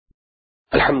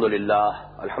الحمد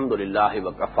للہ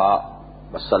وکفى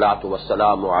والصلاة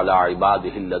والسلام على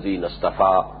عباده الذین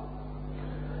اصطفى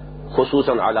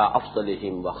خصوصا على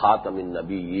افضلهم وخاتم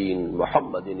النبیین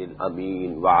محمد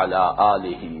الامین وعلى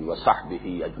آلہ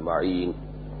وصحبہ اجمعین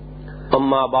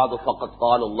اما بعد فقد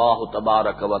قال اللہ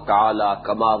تبارک وتعالی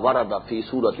كما ورد في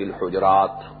سورة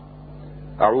الحجرات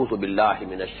اعوذ باللہ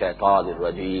من الشیطان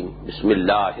الرجیم بسم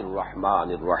اللہ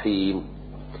الرحمن الرحیم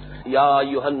یا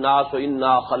ایھا الناس انا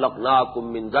خلقناکم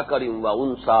من ذکر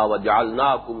وانثی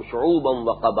وجعلناکم شعوبا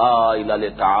وقبائل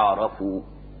لتعارفوا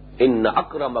ان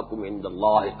اکرمکم عند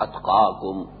اللہ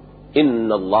اتقاکم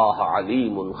ان اللہ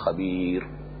علیم خبیر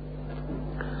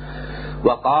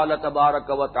وقال تبارک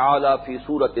وتعالی فی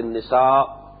سورة النساء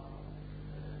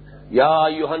یا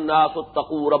ایھا الناس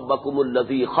اتقوا ربکم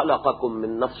الذی خلقکم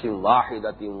من نفس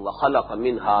واحدۃ وخلق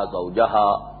منها زوجها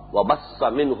وبث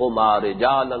منهما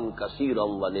رجالا كثيرا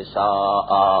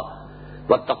ونساء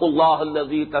واتقوا الله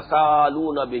الذي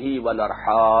تساءلون به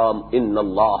والارحام ان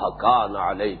الله كان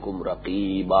عليكم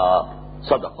رقيبا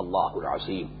صدق الله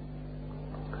العظيم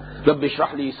رب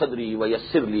اشرح لي صدري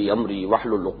ويسر لي امري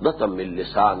واحلل عقدة من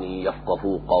لساني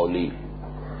يفقهوا قولي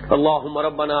اللهم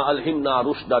ربنا الهمنا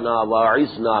رشدنا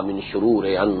واعذنا من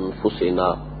شرور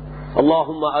انفسنا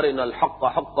اللهم ارنا الحق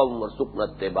حقا وارزقنا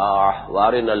اتباعه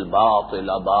وارنا الباطل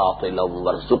باطلا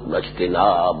وارزقنا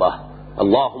اجتنابه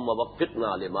اللهم وفقنا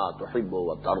لما تحب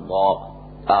وترضى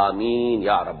آمین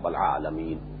یا رب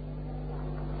العالمین۔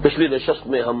 پچھلی نشست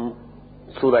میں ہم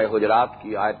سورہ حجرات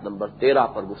کی آیت نمبر 13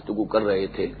 پر گفتگو کر رہے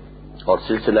تھے اور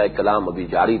سلسلہ کلام ابھی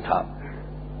جاری تھا۔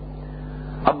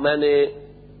 اب میں نے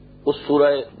اس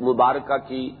سورہ مبارکہ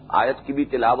کی آیت کی بھی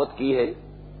تلاوت کی ہے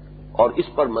اور اس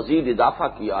پر مزید اضافہ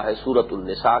کیا ہے سورۃ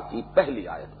النساء کی پہلی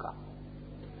آیت کا،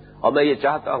 اور میں یہ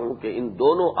چاہتا ہوں کہ ان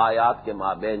دونوں آیات کے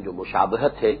مابین جو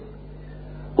مشابہت ہے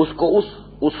اس کو اس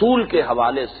اصول کے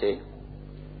حوالے سے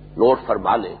نوٹ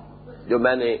فرما لیں جو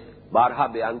میں نے بارہا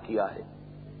بیان کیا ہے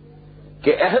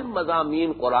کہ اہم مضامین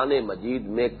قرآن مجید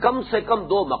میں کم سے کم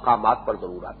 2 مقامات پر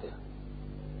ضرور آتے ہیں،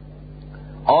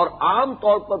 اور عام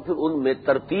طور پر پھر ان میں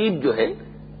ترتیب جو ہے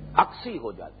عکسی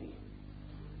ہو جاتی ہے۔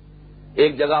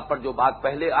 ایک جگہ پر جو بات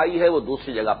پہلے آئی ہے وہ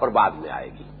دوسری جگہ پر بعد میں آئے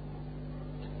گی،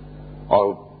 اور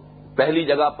پہلی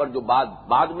جگہ پر جو بات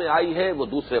بعد میں آئی ہے وہ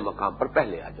دوسرے مقام پر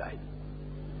پہلے آ جائے گی۔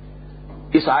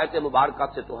 اس آیت مبارکہ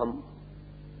سے تو ہم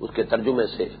اس کے ترجمے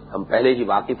سے ہم پہلے ہی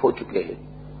واقف ہو چکے ہیں۔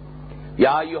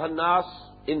 یا ایھا الناس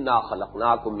انا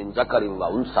خلقناکم من ذکر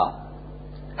وانثی،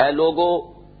 اے لوگو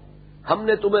ہم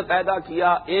نے تمہیں پیدا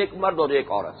کیا ایک مرد اور ایک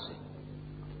عورت سے،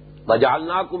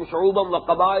 وجعلناکم شعوبا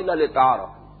وقبائل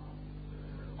لتعارفوا،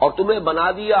 اور تمہیں بنا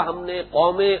دیا ہم نے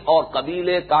قومیں اور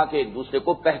قبیلے تاکہ ایک دوسرے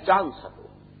کو پہچان سکو۔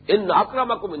 ان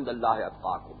اکرمکم عند اللہ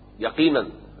اتقاکم، یقیناً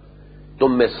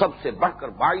تم میں سب سے بڑھ کر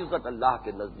باعزت اللہ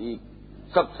کے نزدیک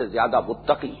سب سے زیادہ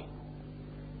متقی ہے۔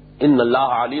 ان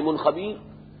اللہ علیم خبیر،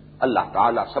 اللہ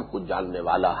تعالیٰ سب کچھ جاننے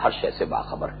والا، ہر شے سے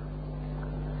باخبر ہے۔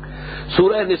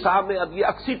 سورہ نساء میں اب یہ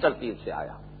عکسی ترتیب سے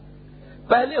آیا۔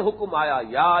 پہلے حکم آیا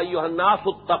یا ایھا الناس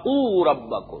اتقوا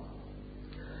ربکم،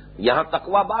 یہاں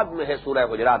تقوی بعد میں ہے سورہ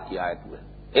حجرات کی آیت میں،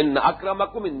 ان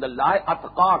اکرمکم عند اللہ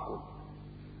اتقاکم،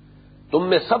 تم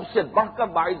میں سب سے بڑھ کر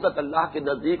باعزت اللہ کے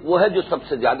نزدیک وہ ہے جو سب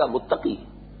سے زیادہ متقی ہے۔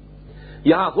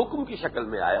 یہاں حکم کی شکل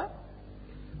میں آیا،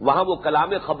 وہاں وہ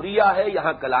کلام خبریہ ہے،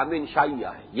 یہاں کلام انشائیہ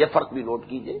ہے، یہ فرق بھی نوٹ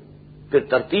کیجئے۔ پھر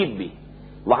ترتیب بھی،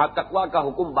 وہاں تقوی کا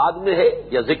حکم بعد میں ہے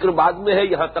یا ذکر بعد میں ہے،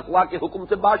 یہاں تقوی کے حکم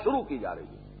سے بات شروع کی جا رہی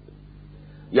ہے۔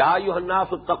 یا ایھا الناس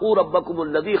اتقوا ربکم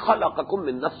الذی خلقکم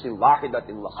من نفس واحدۃ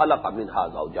وخلق منها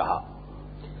زوجها،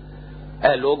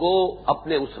 اے لوگو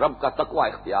اپنے اس رب کا تقوی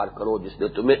اختیار کرو جس نے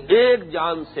تمہیں ایک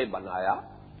جان سے بنایا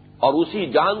اور اسی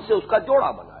جان سے اس کا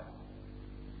جوڑا بنایا،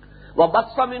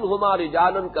 وبث منهما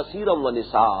رجالا کثیرا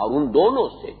ونساء، اور ان دونوں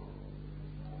سے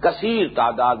کثیر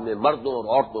تعداد میں مردوں اور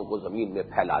عورتوں کو زمین میں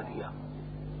پھیلا دیا۔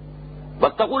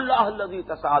 واتقوا اللہ الذی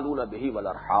تساءلون به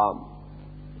والارحام،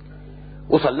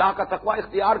 اس اللہ کا تقوی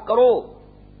اختیار کرو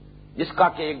جس کا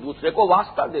کہ ایک دوسرے کو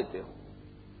واسطہ دیتے ہو،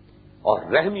 اور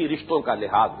رحمی رشتوں کا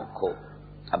لحاظ رکھو۔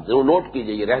 اب ضرور نوٹ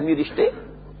کیجئے، یہ رحمی رشتے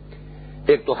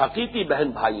ایک تو حقیقی بہن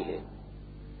بھائی ہیں،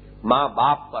 ماں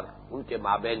باپ پر ان کے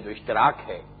مابین جو اشتراک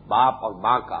ہے باپ اور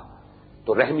ماں کا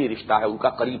تو رحمی رشتہ ہے ان کا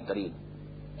قریب ترین،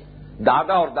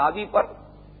 دادا اور دادی پر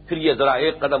پھر یہ ذرا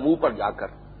ایک قدم اوپر جا کر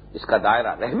اس کا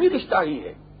دائرہ رحمی رشتہ ہی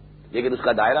ہے لیکن اس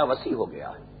کا دائرہ وسیع ہو گیا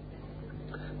ہے،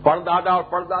 پردادا اور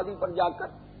پردادی پر جا کر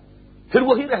پھر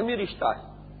وہی رحمی رشتہ ہے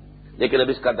لیکن اب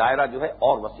اس کا دائرہ جو ہے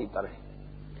اور وسیع تر ہے۔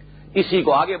 اسی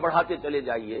کو آگے بڑھاتے چلے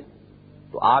جائیے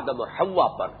تو آدم اور حوا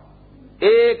پر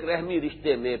ایک رحمی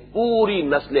رشتے میں پوری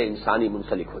نسل انسانی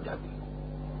منسلک ہو جاتی ہے۔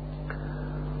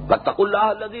 واتقوا اللہ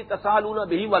الذی تسالون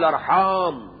بہ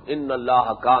والارحام ان اللہ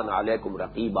کان علیکم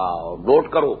رقیبا، اور نوٹ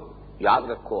کرو، یاد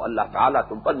رکھو، اللہ تعالیٰ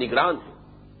تم پر نگران ہے۔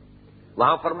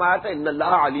 وہاں فرمایا تھا ان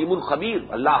اللہ علیم خبیر،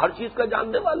 اللہ ہر چیز کا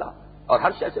جاننے والا اور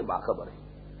ہر شے سے باخبر ہے۔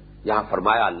 یہاں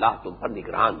فرمایا اللہ تم پر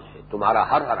نگران ہے، تمہارا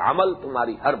ہر عمل،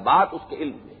 تمہاری ہر بات اس کے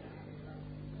علم میں ہے۔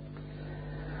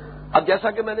 اب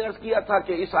جیسا کہ میں نے عرض کیا تھا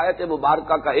کہ اس آیت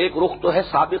مبارکہ کا ایک رخ تو ہے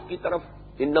سابق کی طرف،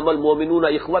 انما المؤمنون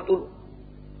اخوۃ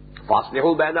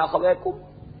فاصلحوا بین اخویکم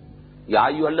یا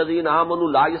ایھا الذین آمنوا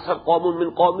لا یسخر قوم من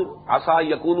قوم عسى ان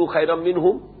یکونوا خیرا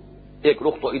منھم، ایک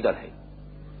رخ تو ادھر ہے،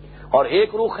 اور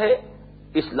ایک رخ ہے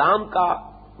اسلام کا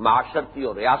معاشرتی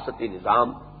اور ریاستی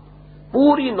نظام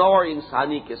پوری نوع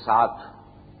انسانی کے ساتھ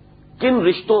کن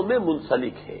رشتوں میں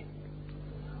منسلک ہے۔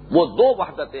 وہ دو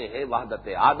وحدتیں ہیں، وحدت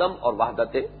آدم اور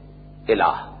وحدت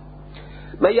الہ۔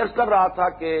 میں یہ عرض کر رہا تھا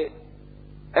کہ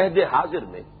عہد حاضر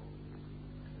میں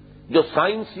جو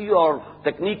سائنسی اور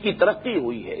تکنیکی ترقی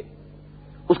ہوئی ہے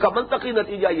اس کا منطقی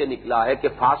نتیجہ یہ نکلا ہے کہ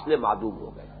فاصلے معدوم ہو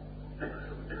گئے۔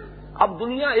 اب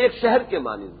دنیا ایک شہر کے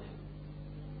مانند ہے،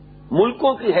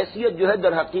 ملکوں کی حیثیت جو ہے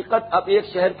در حقیقت اب ایک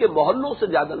شہر کے محلوں سے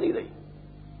زیادہ نہیں رہی،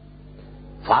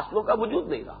 فاصلوں کا وجود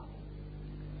نہیں رہا۔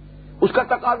 اس کا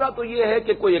تقاضا تو یہ ہے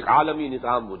کہ کوئی ایک عالمی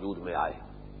نظام وجود میں آئے۔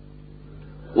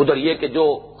 ادھر یہ کہ جو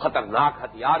خطرناک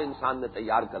ہتھیار انسان نے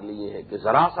تیار کر لیے ہیں کہ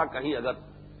ذرا سا کہیں اگر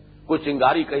کوئی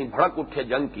چنگاری کہیں بھڑک اٹھے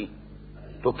جنگ کی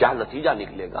تو کیا نتیجہ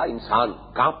نکلے گا، انسان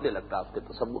کانپنے لگتا ہے اس کے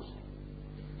تصور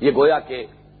سے۔ یہ گویا کہ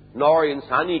نوع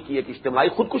انسانی کی ایک اجتماعی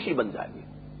خودکشی بن جائے گی۔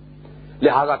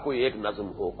 لہذا کوئی ایک نظم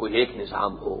ہو، کوئی ایک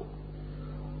نظام ہو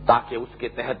تاکہ اس کے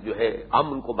تحت جو ہے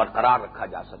امن کو برقرار رکھا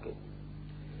جا سکے۔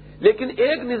 لیکن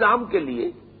ایک نظام کے لیے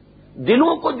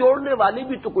دلوں کو جوڑنے والی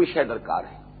بھی تو کوئی شے درکار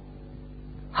ہے۔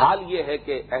 حال یہ ہے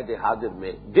کہ عہد حاضر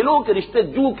میں دلوں کے رشتے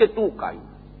جو کے تو قائم،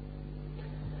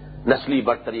 نسلی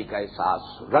برتری کا احساس،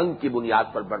 رنگ کی بنیاد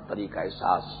پر برتری کا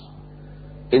احساس،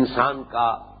 انسان کا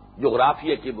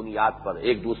جغرافیہ کی بنیاد پر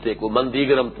ایک دوسرے کو من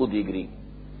دیگرم تو دیگری،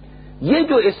 یہ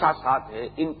جو احساسات ہیں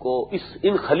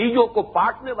ان خلیجوں کو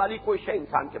پاٹنے والی کوئی شے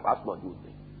انسان کے پاس موجود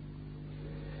نہیں۔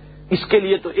 اس کے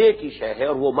لیے تو ایک ہی شے ہے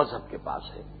اور وہ مذہب کے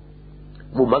پاس ہے۔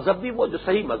 وہ مذہب بھی وہ جو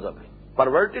صحیح مذہب ہے،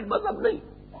 پرورٹڈ مذہب نہیں۔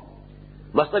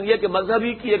 مثلا یہ کہ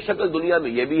مذہبی کی ایک شکل دنیا میں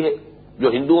یہ بھی ہے جو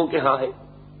ہندوؤں کے ہاں ہے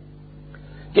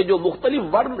کہ جو مختلف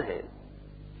ورن ہیں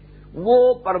وہ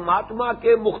پرماتما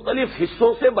کے مختلف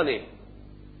حصوں سے بنے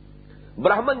ہیں۔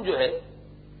 برہمن جو ہے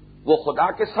وہ خدا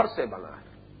کے سر سے بنا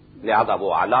ہے، لہذا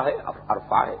وہ اعلیٰ ہے،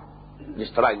 عرفہ ہے۔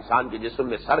 جس طرح انسان کے جسم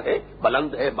میں سر ہے،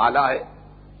 بلند ہے، بالا ہے،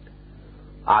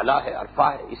 اعلیٰ ہے، عرفہ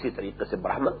ہے، اسی طریقے سے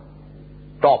برہمن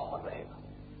ٹاپ پر رہے گا۔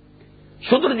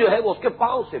 شودر جو ہے وہ اس کے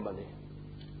پاؤں سے بنے،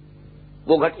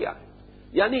 وہ گھٹیا ہے۔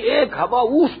 یعنی ایک ہوا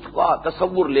اوسط کا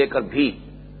تصور لے کر بھی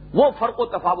وہ فرق و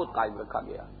تفاوت قائم رکھا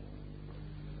گیا،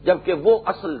 جبکہ وہ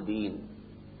اصل دین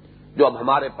جو اب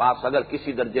ہمارے پاس اگر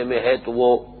کسی درجے میں ہے تو وہ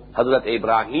حضرت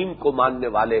ابراہیم کو ماننے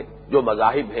والے جو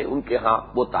مذاہب ہیں ان کے ہاں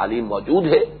وہ تعلیم موجود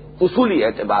ہے اصولی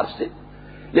اعتبار سے،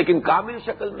 لیکن کامل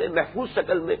شکل میں، محفوظ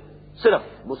شکل میں صرف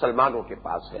مسلمانوں کے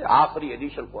پاس ہے۔ آخری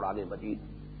ایڈیشن قرآن مجید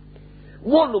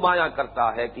وہ نمایاں کرتا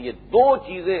ہے کہ یہ دو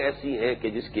چیزیں ایسی ہیں کہ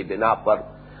جس کی بنا پر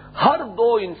ہر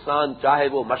دو انسان، چاہے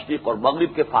وہ مشرق اور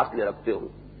مغرب کے فاصلے رکھتے ہوں،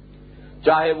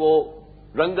 چاہے وہ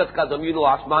رنگت کا زمین و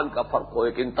آسمان کا فرق ہو،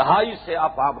 ایک انتہائی سے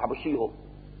آفاب حبشی ہو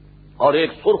اور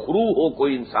ایک سرخ روح ہو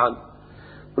کوئی انسان،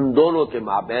 ان دونوں کے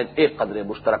مابین ایک قدر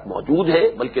مشترک موجود ہے،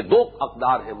 بلکہ دو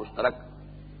اقدار ہیں مشترک۔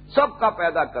 سب کا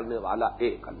پیدا کرنے والا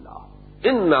ایک اللہ،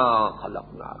 انا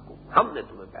خلقناکم، ہم نے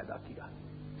تمہیں پیدا کیا۔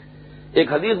 ایک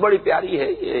حدیث بڑی پیاری ہے،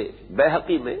 یہ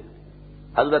بیہقی میں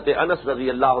حضرت انس رضی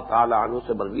اللہ تعالی عنہ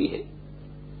سے مروی ہے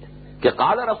کہ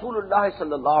قال رسول اللہ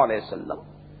صلی اللہ علیہ وسلم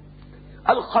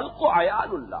الخلق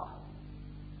عیال اللہ،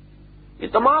 یہ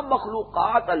تمام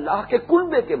مخلوقات اللہ کے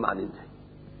کنبے کے مانند ہیں۔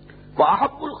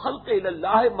 وَأَحَبُّ الْخَلْقِ إِلَى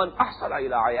اللَّهِ مَنْ أَحْسَنَ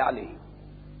إِلَىٰ عَيَالِهِ،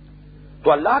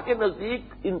 تو اللہ کے نزدیک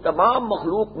ان تمام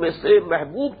مخلوق میں سے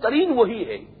محبوب ترین وہی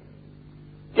ہے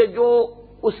کہ جو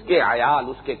اس کے عیال،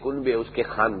 اس کے کنبے، اس کے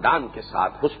خاندان کے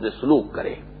ساتھ حسن سلوک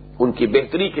کرے، ان کی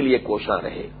بہتری کے لیے کوشاں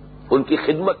رہے، ان کی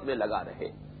خدمت میں لگا رہے،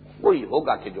 وہی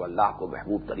ہوگا کہ جو اللہ کو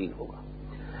محبوب ترین ہوگا۔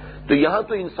 تو یہاں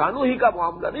تو انسانوں ہی کا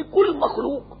معاملہ نہیں، کل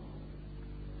مخلوق،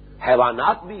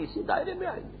 حیوانات بھی اسی دائرے میں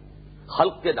آئیں گے،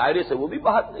 خلق کے دائرے سے وہ بھی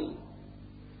باہر نہیں ہے۔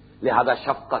 لہذا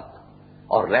شفقت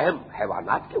اور رحم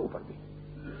حیوانات کے اوپر بھی،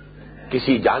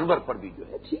 کسی جانور پر بھی جو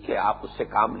ہے ٹھیک ہے آپ اس سے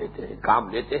کام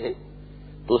لیتے ہیں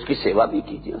تو اس کی سیوا بھی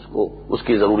کیجیے، اس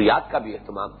کی ضروریات کا بھی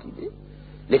اہتمام کیجیے،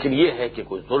 لیکن یہ ہے کہ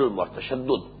کوئی ظلم اور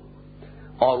تشدد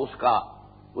اور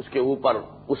اس کے اوپر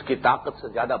اس کی طاقت سے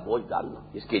زیادہ بوجھ ڈالنا،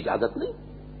 اس کی اجازت نہیں۔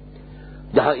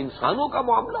 جہاں انسانوں کا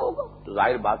معاملہ ہوگا تو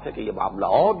ظاہر بات ہے کہ یہ معاملہ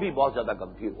اور بھی بہت زیادہ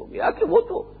گمبھیر ہو گیا کہ وہ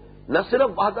تو نہ صرف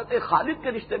وحدت خالق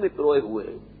کے رشتے میں پروئے ہوئے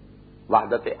ہیں،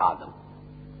 وحدت آدم۔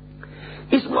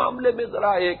 اس معاملے میں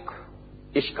ذرا ایک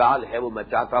اشکال ہے، وہ میں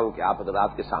چاہتا ہوں کہ آپ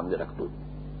حضرات کے سامنے رکھ دوں۔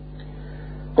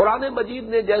 قرآن مجید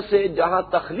نے جیسے جہاں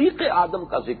تخلیق آدم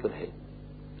کا ذکر ہے،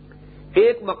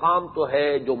 ایک مقام تو ہے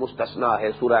جو مستثنا ہے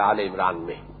سورہ آل عمران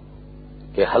میں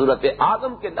کہ حضرت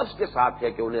آدم کے لفظ کے ساتھ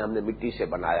ہے کہ انہیں ہم نے مٹی سے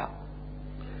بنایا،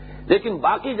 لیکن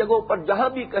باقی جگہوں پر جہاں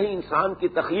بھی کہیں انسان کی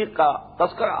تخلیق کا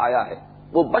تذکرہ آیا ہے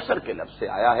وہ بشر کے لفظ سے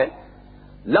آیا ہے،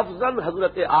 لفظاً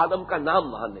حضرت آدم کا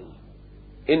نام وہاں نہیں۔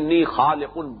 انی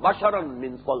خالق بشرا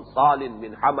من صلصال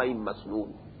من حمأ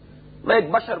مسنون، میں ایک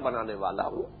بشر بنانے والا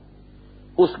ہوں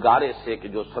اس گارے سے کہ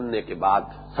جو سننے کے بعد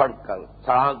سڑ کر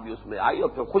سڑانگ بھی اس میں آئی اور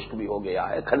پھر خشک بھی ہو گیا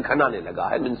ہے، کھنکھنانے لگا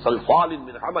ہے۔ من صلصال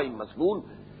من حمأ مسنون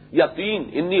یا تین،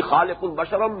 انی خالق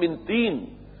بشرا من تین،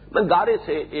 میں گارے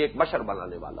سے ایک بشر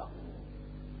بنانے والا ہوں۔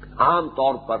 عام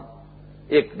طور پر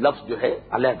ایک لفظ جو ہے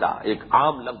علیحدہ ایک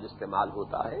عام لفظ استعمال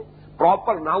ہوتا ہے،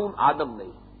 پراپر ناؤن آدم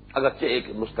نہیں، اگرچہ ایک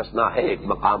مستثنا ہے، ایک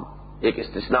مقام ایک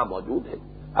استثناء موجود ہے،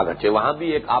 اگرچہ وہاں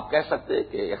بھی ایک آپ کہہ سکتے ہیں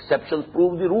کہ ایکسیپشن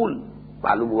پروو دی رول،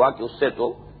 معلوم ہوا کہ اس سے تو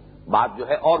بات جو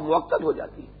ہے اور موقت ہو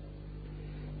جاتی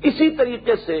ہے۔ اسی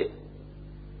طریقے سے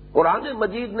قرآن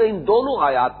مجید نے ان دونوں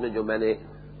آیات میں جو میں نے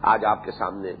آج آپ کے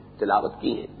سامنے تلاوت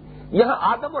کی ہیں، یہاں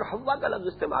آدم اور حوا کا لفظ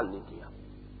استعمال نہیں کیا۔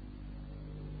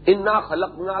 انا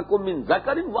خلقناکم من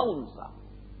ذکر و انثی،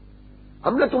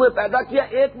 ہم نے تمہیں پیدا کیا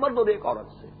ایک مرد اور ایک عورت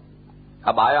سے۔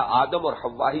 اب آیا آدم اور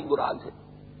حوا ہی مراد ہے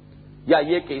یا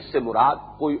یہ کہ اس سے مراد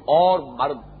کوئی اور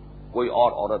مرد کوئی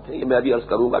اور عورت ہے؟ یہ میں ابھی عرض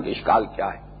کروں گا کہ اشکال کیا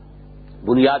ہے،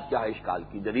 بنیاد کیا ہے اشکال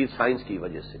کی، جدید سائنس کی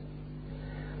وجہ سے۔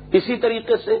 اسی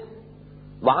طریقے سے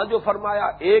وہاں جو فرمایا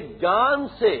ایک جان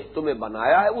سے تمہیں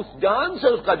بنایا ہے، اس جان سے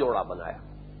اس کا جوڑا بنایا۔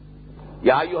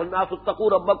 یا ایھا الناس اتقوا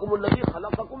ربکم الذی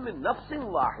خلقکم من نفس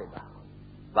واحدہ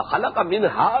وخلق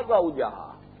منہا زوجہا،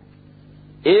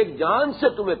 ایک جان سے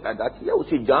تمہیں پیدا کیا،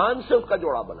 اسی جان سے اس کا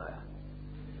جوڑا بنایا۔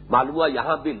 معلوم ہوا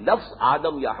یہاں بھی لفظ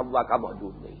آدم یا حوا کا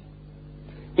موجود نہیں۔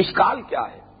 اشکال کیا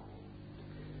ہے؟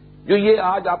 جو یہ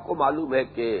آج آپ کو معلوم ہے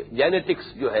کہ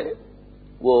جینیٹکس جو ہے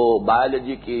وہ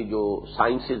بایولوجی کی جو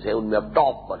سائنسز ہیں ان میں اب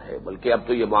ٹاپ پر ہے، بلکہ اب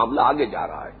تو یہ معاملہ آگے جا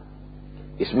رہا ہے،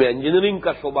 اس میں انجینئرنگ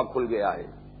کا شعبہ کھل گیا ہے،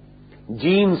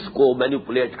 جینز کو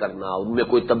مینیپولیٹ کرنا، ان میں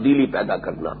کوئی تبدیلی پیدا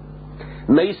کرنا،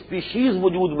 نئی سپیشیز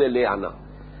وجود میں لے آنا،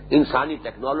 انسانی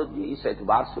ٹیکنالوجی اس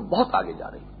اعتبار سے بہت آگے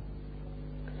جا رہی ہے۔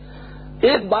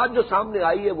 ایک بات جو سامنے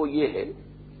آئی ہے وہ یہ ہے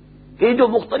کہ جو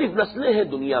مختلف نسلیں ہیں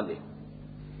دنیا میں،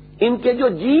 ان کے جو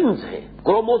جینز ہیں،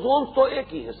 کروموزومز تو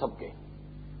ایک ہی ہیں سب کے،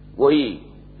 وہی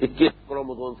 21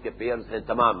 کروموزومز کے پیئرز ہیں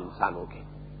تمام انسانوں کے،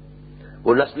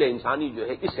 وہ نسل انسانی جو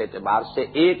ہے اس اعتبار سے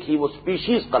ایک ہی وہ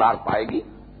سپیشیز قرار پائے گی،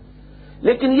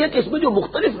 لیکن یہ کہ اس میں جو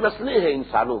مختلف نسلیں ہیں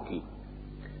انسانوں کی،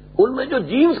 ان میں جو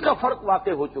جینز کا فرق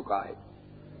واقع ہو چکا ہے،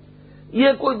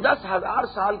 یہ کوئی 10,000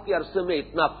 سال کے عرصے میں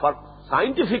اتنا فرق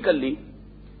سائنٹیفیکلی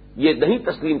یہ نہیں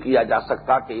تسلیم کیا جا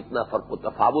سکتا کہ اتنا فرق و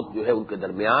تفاوت جو ہے ان کے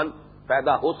درمیان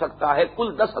پیدا ہو سکتا ہے کل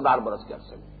 10,000 برس کے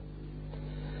عرصے میں۔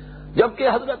 جبکہ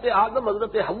حضرت آدم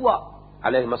حضرت حوا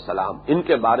علیہ السلام ان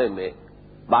کے بارے میں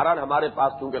بہرحال ہمارے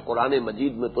پاس چونکہ قرآن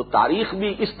مجید میں تو تاریخ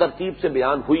بھی اس ترتیب سے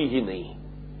بیان ہوئی ہی نہیں ہے،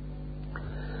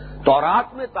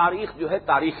 تورات میں تاریخ جو ہے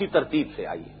تاریخی ترتیب سے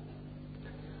آئی ہے،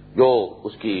 جو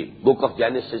اس کی بک آف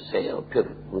جینیسس ہے اور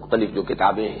پھر مختلف جو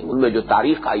کتابیں ہیں ان میں جو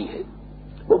تاریخ آئی ہے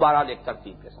وہ بہرحال ایک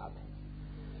ترتیب کے ساتھ ہے،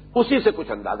 اسی سے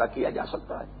کچھ اندازہ کیا جا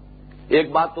سکتا ہے۔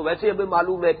 ایک بات تو ویسے ہمیں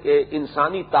معلوم ہے کہ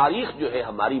انسانی تاریخ جو ہے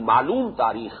ہماری معلوم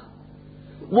تاریخ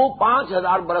وہ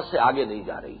 5,000 برس سے آگے نہیں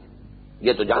جا رہی ہے۔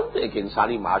 یہ تو جانتے ہیں کہ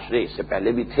انسانی معاشرے اس سے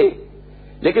پہلے بھی تھے،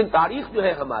 لیکن تاریخ جو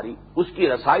ہے ہماری اس کی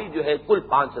رسائی جو ہے کل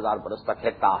 5,000 برس تک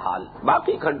ہے تاحال،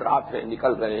 باقی کھنڈرات ہیں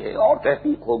نکل رہے ہیں اور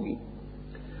تحقیق ہوگی۔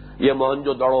 یہ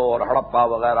موہنجو دڑو اور ہڑپا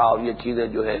وغیرہ اور یہ چیزیں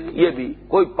جو ہے یہ بھی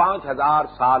کوئی 5,000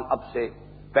 سال اب سے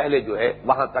پہلے جو ہے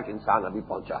وہاں تک انسان ابھی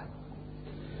پہنچا ہے۔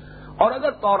 اور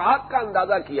اگر تورات کا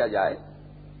اندازہ کیا جائے،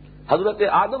 حضرت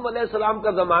آدم علیہ السلام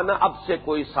کا زمانہ اب سے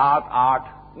کوئی 7، 8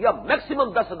 یا میکسیمم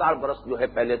 10,000 برس جو ہے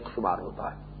پہلے شمار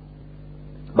ہوتا ہے،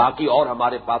 باقی اور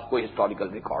ہمارے پاس کوئی ہسٹوریکل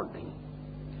ریکارڈ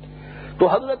نہیں۔ تو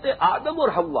حضرت آدم اور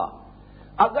حوا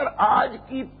اگر آج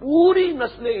کی پوری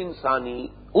نسل انسانی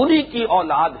انہی کی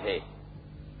اولاد ہے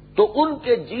تو ان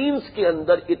کے جینز کے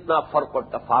اندر اتنا فرق اور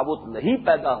تفاوت نہیں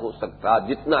پیدا ہو سکتا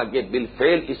جتنا کہ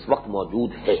بالفعل اس وقت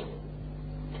موجود ہے۔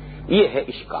 یہ ہے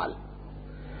اشکال۔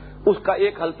 اس کا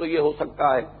ایک حل تو یہ ہو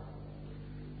سکتا ہے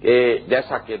کہ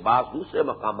جیسا کہ بعض دوسرے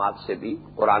مقامات سے بھی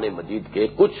قرآن مجید کے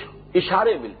کچھ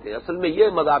اشارے ملتے ہیں، اصل میں یہ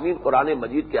مضامین قرآن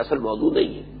مجید کے اصل موضوع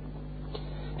نہیں ہے،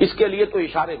 اس کے لیے تو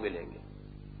اشارے ملیں گے۔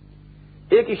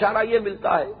 ایک اشارہ یہ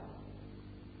ملتا ہے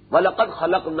وَلَقَدْ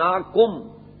خَلَقْنَاكُمْ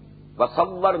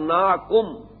وَصَوَّرْنَاكُمْ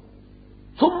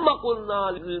ثُمَّ قُلْنَا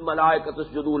لِلْمَلَائِكَةِ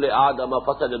اسْجُدُوا لِآدَمَ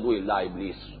فَسَجَدُوا إِلَّا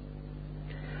إِبْلِيسَ.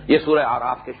 یہ سورہ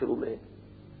اعراف کے شروع میں ہے.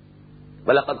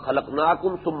 وَلَقَدْ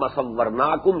خَلَقْنَاكُمْ ثُمَّ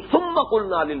صَوَّرْنَاكُمْ ثُمَّ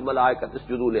قُلْنَا لِلْمَلَائِكَةِ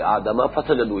اسْجُدُوا لِآدَمَ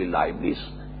فَسَجَدُوا إِلَّا إِبْلِيسَ.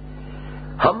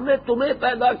 ہم نے تمہیں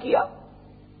پیدا کیا،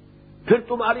 پھر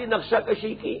تمہاری نقشہ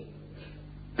کشی کی،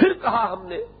 پھر کہا ہم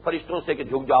نے فرشتوں سے کہ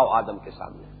جھک جاؤ آدم کے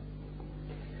سامنے.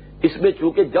 اس میں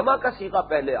چونکہ جمع کا صیغہ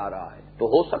پہلے آ رہا ہے تو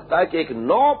ہو سکتا ہے کہ ایک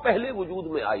نو پہلے وجود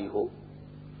میں آئی ہو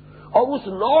اور اس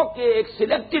نو کے ایک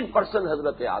سلیکٹڈ پرسن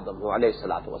حضرت آدم ہو علیہ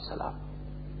الصلوۃ والسلام.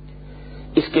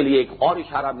 اس کے لیے ایک اور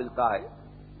اشارہ ملتا ہے،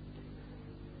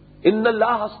 ان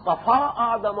اللہ اصطفیٰ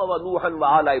آدم ونوحا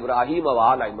وآل ابراہیم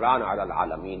وآل عمران علی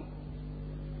العالمین.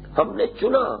 ہم نے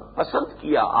چنا، پسند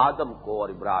کیا آدم کو اور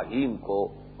ابراہیم کو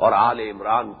اور آل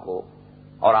عمران کو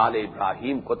اور آل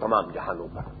ابراہیم کو تمام جہانوں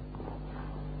پر.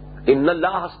 ان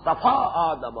اللہ اصطفیٰ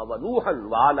آدم ونوحا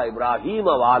وآل ابراہیم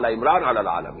وآل عمران علی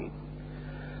العالمین.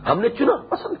 ہم نے چنا،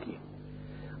 پسند کیا.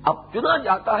 اب چنا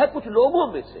جاتا ہے کچھ لوگوں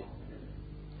میں سے،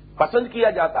 پسند کیا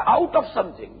جاتا ہے out of some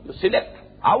thing, you select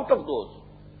out of those.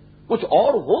 کچھ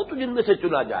اور ہو تو جن میں سے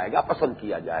چنا جائے گا، پسند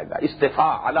کیا جائے گا.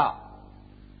 استفاء علی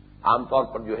عام طور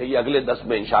پر جو ہے یہ اگلے درس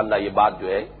میں انشاءاللہ یہ بات جو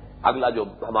ہے، اگلا جو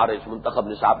ہمارے اس منتخب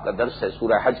نصاب کا درس ہے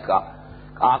سورہ حج کا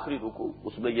آخری رکوع،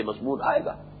 اس میں یہ مضمون آئے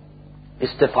گا.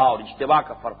 استفاء اور اجتباء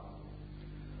کا فرق.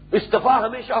 استفاء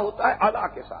ہمیشہ ہوتا ہے اعلیٰ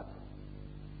کے ساتھ.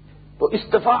 تو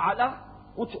استفاء اعلیٰ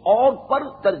کچھ اور پر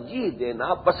ترجیح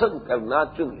دینا، پسند کرنا،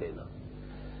 چن لینا.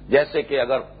 جیسے کہ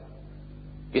اگر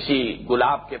کسی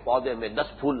گلاب کے پودے میں 10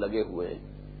 پھول لگے ہوئے ہیں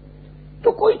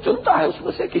تو کوئی چنتا ہے اس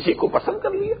میں سے کسی کو پسند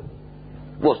کر لیا،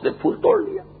 وہ اس نے پھول توڑ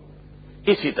لیا.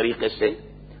 اسی طریقے سے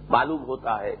معلوم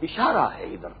ہوتا ہے، اشارہ ہے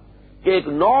ادھر کہ ایک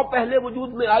نو پہلے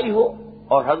وجود میں آئی ہو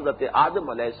اور حضرت آدم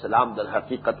علیہ السلام در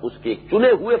حقیقت اس کے ایک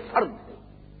چنے ہوئے فرد ہیں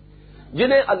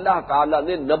جنہیں اللہ تعالیٰ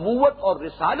نے نبوت اور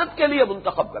رسالت کے لیے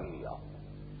منتخب کر لیا.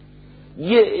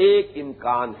 یہ ایک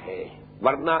امکان ہے،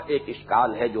 ورنہ ایک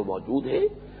اشکال ہے جو موجود ہے.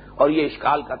 اور یہ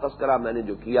اشکال کا تذکرہ میں نے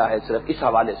جو کیا ہے صرف اس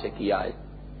حوالے سے کیا ہے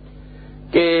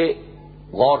کہ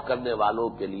غور کرنے والوں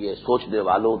کے لیے، سوچنے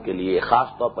والوں کے لیے، خاص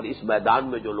طور پر اس میدان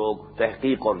میں جو لوگ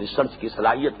تحقیق اور ریسرچ کی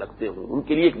صلاحیت رکھتے ہوں ان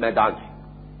کے لیے ایک میدان ہے،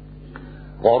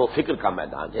 غور و فکر کا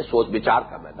میدان ہے، سوچ بچار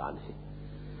کا میدان ہے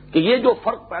کہ یہ جو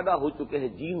فرق پیدا ہو چکے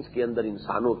ہیں جینز کے اندر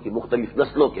انسانوں کی مختلف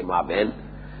نسلوں کے مابین،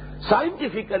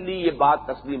 سائنٹیفیکلی یہ بات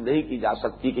تسلیم نہیں کی جا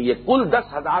سکتی کہ یہ کل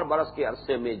 10,000 برس کے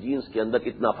عرصے میں جینز کے اندر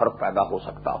اتنا فرق پیدا ہو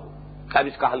سکتا ہو. اب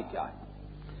اس کا حل کیا ہے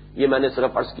یہ میں نے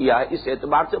صرف عرض کیا ہے اس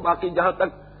اعتبار سے. باقی جہاں تک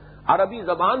عربی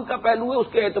زبان کا پہلو ہے اس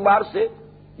کے اعتبار سے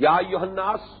یا ایھا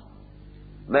الناس،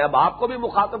 میں اب آپ کو بھی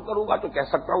مخاطب کروں گا تو کہہ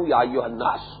سکتا ہوں یا ایھا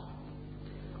الناس.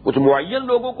 کچھ معین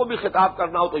لوگوں کو بھی خطاب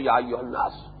کرنا ہو تو یا ایھا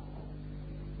الناس.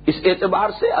 اس اعتبار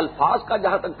سے الفاظ کا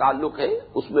جہاں تک تعلق ہے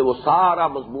اس میں وہ سارا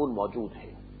مضمون موجود ہے.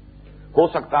 ہو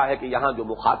سکتا ہے کہ یہاں جو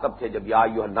مخاطب تھے جب یا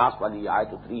ایھا الناس والی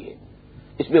آیت اتری ہے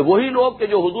اس میں وہی لوگ کہ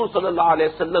جو حضور صلی اللہ علیہ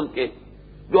وسلم کے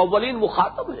جو اولین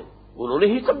مخاطب ہیں انہوں نے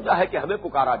ہی سمجھا ہے کہ ہمیں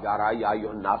پکارا جا رہا ہے یا ایھا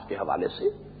الناس کے حوالے سے.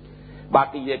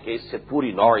 باقی یہ کہ اس سے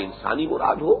پوری نوع انسانی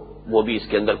مراد ہو وہ بھی اس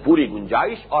کے اندر پوری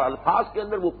گنجائش اور الفاظ کے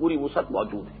اندر وہ پوری وسعت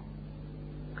موجود ہے.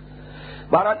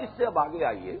 بہرحال اس سے اب آگے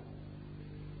آئیے،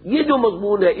 یہ جو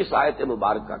مضمون ہے اس آیت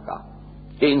مبارکہ کا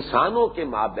کہ انسانوں کے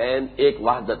مابین ایک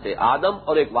وحدت آدم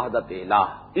اور ایک وحدت الہ،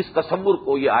 اس تصور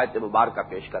کو یہ آیت مبارکہ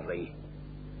پیش کر رہی ہے.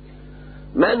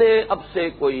 میں نے اب سے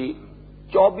کوئی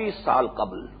 24 سال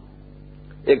قبل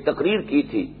ایک تقریر کی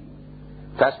تھی،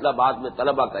 فیصل آباد میں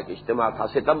طلبہ کا ایک اجتماع تھا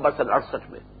ستمبر سن 68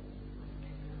 میں،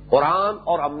 قرآن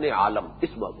اور امن عالم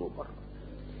اس موضوع پر.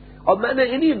 اور میں نے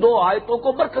انہی 2 آیتوں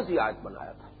کو مرکزی آیت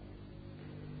بنایا تھا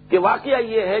کہ واقعہ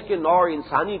یہ ہے کہ نوع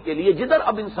انسانی کے لیے جدھر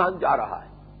اب انسان جا رہا ہے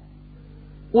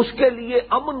اس کے لیے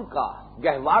امن کا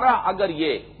گہوارہ اگر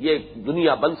یہ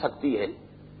دنیا بن سکتی ہے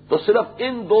تو صرف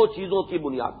ان 2 چیزوں کی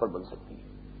بنیاد پر بن سکتی ہے.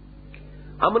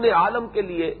 امن عالم کے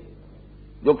لیے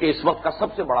جو کہ اس وقت کا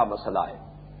سب سے بڑا مسئلہ ہے،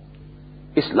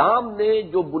 اسلام نے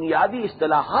جو بنیادی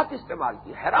اصطلاحات استعمال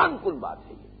کی، حیران کن بات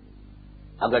ہے یہ،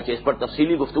 اگرچہ اس پر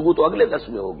تفصیلی گفتگو تو اگلے درس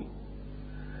میں ہوگی.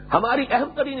 ہماری اہم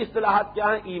ترین اصطلاحات کیا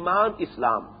ہیں؟ ایمان،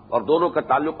 اسلام، اور دونوں کا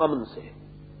تعلق امن سے ہے.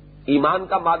 ایمان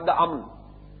کا مادہ امن،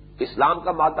 اسلام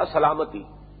کا مادہ سلامتی،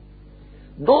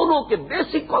 دونوں کے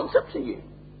بیسک کانسیپٹ یہ.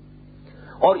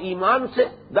 اور ایمان سے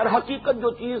در حقیقت جو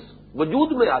چیز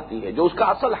وجود میں آتی ہے، جو اس کا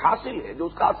اصل حاصل ہے، جو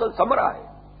اس کا اصل ثمرہ ہے،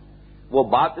 وہ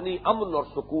باطنی امن اور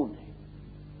سکون ہے.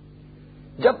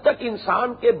 جب تک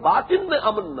انسان کے باطن میں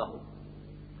امن نہ ہو،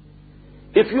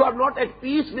 if you are not at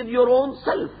peace with your own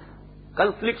self,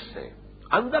 conflicts ہیں،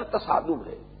 اندر تصادم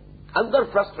ہے، اندر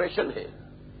فرسٹریشن ہے،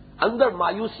 اندر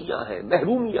مایوسیاں ہیں،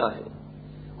 محرومیاں ہیں،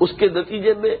 اس کے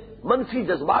نتیجے میں منفی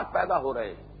جذبات پیدا ہو رہے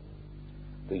ہیں،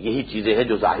 تو یہی چیزیں ہیں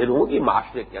جو ظاہر ہوں گی،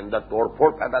 معاشرے کے اندر توڑ پھوڑ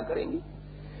پیدا کریں گی،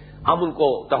 ہم ان کو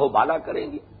تہو بالا کریں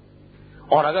گے۔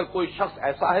 اور اگر کوئی شخص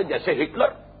ایسا ہے جیسے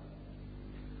ہٹلر،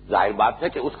 ظاہر بات ہے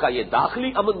کہ اس کا یہ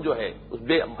داخلی امن جو ہے، اس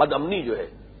بد امنی جو ہے،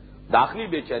 داخلی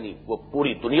بے چینی، وہ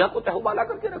پوری دنیا کو تہو بالا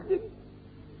کر کے رکھ دے گی۔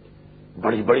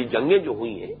 بڑی بڑی جنگیں جو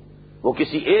ہوئی ہیں وہ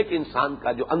کسی ایک انسان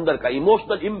کا جو اندر کا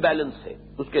ایموشنل امبیلنس ہے،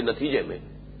 اس کے نتیجے میں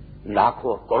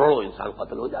لاکھوں اور کروڑوں انسان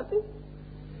قتل ہو جاتے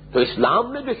ہیں۔ تو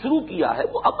اسلام نے جو شروع کیا ہے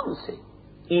وہ امن سے،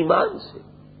 ایمان سے،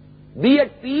 be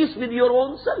at peace with your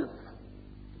own self,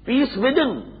 piece with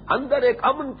in, اندر ایک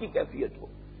امن کی کیفیت ہو،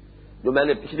 جو میں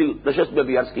نے پچھلی نشست میں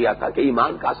بھی عرض کیا تھا کہ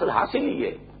ایمان کا اصل حاصل ہی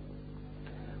ہے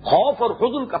خوف اور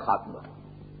حزن کا خاتمہ۔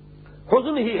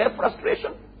 حزن ہی ہے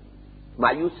فرسٹریشن،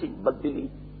 مایوسی، بددلی،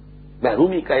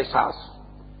 محرومی کا احساس۔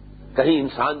 کہیں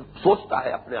انسان سوچتا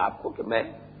ہے اپنے آپ کو کہ میں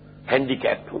ہینڈی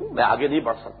کیپڈ ہوں، میں آگے نہیں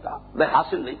بڑھ سکتا، میں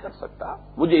حاصل نہیں کر سکتا،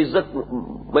 مجھے عزت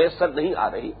میسر نہیں آ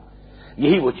رہی۔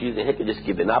 یہی وہ چیزیں ہیں کہ جس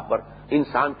کی بنا پر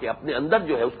انسان کے اپنے اندر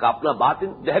جو ہے اس کا اپنا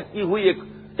باطن دہکتی ہوئی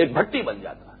ایک بھٹی بن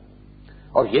جاتا ہے۔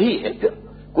 اور یہی ہے پھر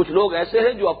کچھ لوگ ایسے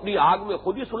ہیں جو اپنی آگ میں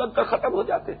خود ہی سلگ کر ختم ہو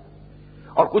جاتے ہیں،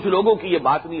 اور کچھ لوگوں کی یہ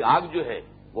باطنی آگ جو ہے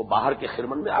وہ باہر کے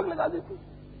خرمن میں آگ لگا دیتی ہے۔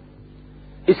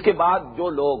 اس کے بعد جو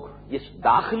لوگ اس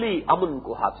داخلی امن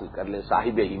کو حاصل کر لیں،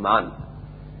 صاحب ایمان،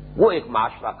 وہ ایک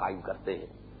معاشرہ قائم کرتے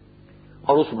ہیں،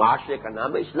 اور اس معاشرے کا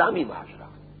نام ہے اسلامی معاشرہ،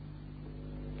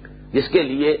 جس کے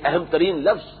لیے اہم ترین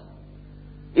لفظ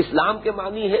اسلام کے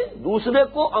معنی ہے دوسرے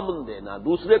کو امن دینا،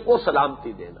 دوسرے کو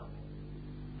سلامتی دینا،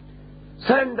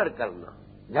 سرنڈر کرنا،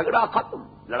 جھگڑا ختم،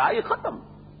 لڑائی ختم،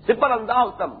 سپر انداز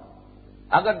تم،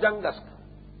 اگر جنگ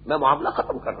است میں معاملہ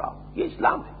ختم کر رہا ہوں، یہ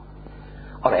اسلام ہے۔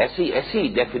 اور ایسی ایسی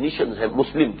ڈیفینیشنز ہیں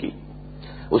مسلم کی،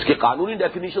 اس کی قانونی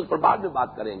ڈیفینیشن پر بعد میں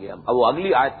بات کریں گے ہم، اب وہ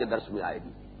اگلی آیت کے درس میں آئے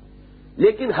گی۔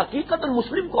 لیکن حقیقت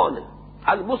مسلم کون ہے؟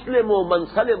 المسلم من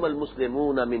سلم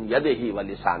المسلمون من یدہ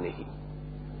ولسانہ،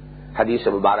 حدیث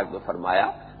مبارک میں فرمایا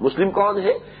مسلم کون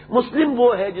ہے؟ مسلم وہ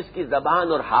ہے جس کی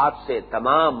زبان اور ہاتھ سے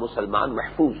تمام مسلمان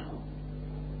محفوظ ہوں،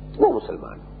 وہ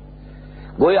مسلمان ہے۔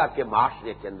 گویا کہ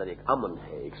معاشرے کے اندر ایک امن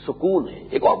ہے، ایک سکون ہے۔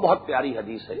 ایک اور بہت پیاری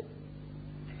حدیث ہے،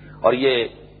 اور یہ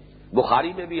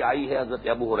بخاری میں بھی آئی ہے حضرت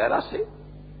ابو ہریرہ سے،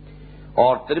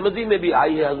 اور ترمذی میں بھی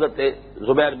آئی ہے حضرت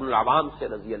زبیر بن العوام سے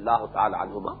رضی اللہ تعالی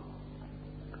عنہما۔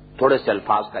 تھوڑے سے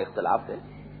الفاظ کا اختلاف ہے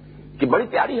کہ بڑی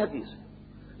پیاری حدیث ہے۔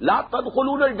 لا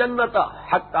تدخلون الجنۃ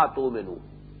حتی تؤمنوا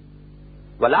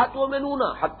ولا تؤمنون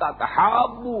حتی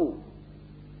تحابوا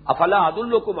افلا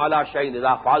ادلکم علی شیء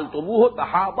اذا فعلتموہ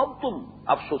تحاببتم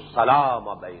افشوا السلام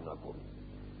بینکم۔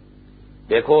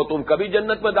 دیکھو تم کبھی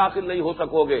جنت میں داخل نہیں ہو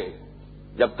سکو گے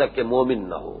جب تک کہ مومن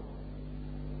نہ ہو،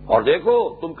 اور دیکھو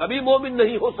تم کبھی مومن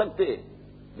نہیں ہو سکتے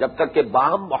جب تک کہ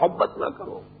باہم محبت نہ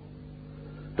کرو۔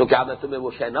 تو کیا میں تمہیں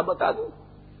وہ شے نہ بتا دوں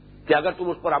کہ اگر تم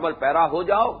اس پر عمل پیرا ہو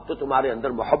جاؤ تو تمہارے اندر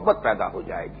محبت پیدا ہو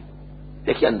جائے گی؟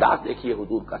 دیکھیے انداز دیکھیے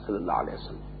حضور کا صلی اللہ علیہ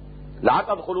وسلم، لا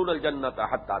تدخلون الجنۃ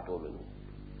حتی تؤمنوا،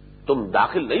 تم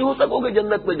داخل نہیں ہو سکو گے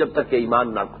جنت میں جب تک کہ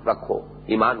ایمان نہ رکھو،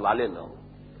 ایمان والے نہ ہو۔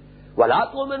 ولا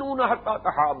تؤمنون حتی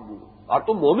تحابوا، اور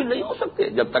تم مومن نہیں ہو سکتے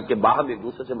جب تک کہ باہم ایک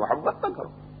دوسرے سے محبت نہ کرو۔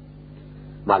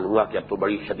 معلوم ہوا کہ اب تو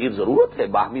بڑی شدید ضرورت ہے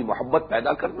باہمی محبت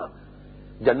پیدا کرنا،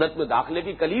 جنت میں داخلے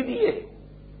کی کلید یہ ہے۔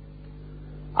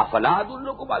 افلا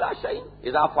ادلکم علی شیء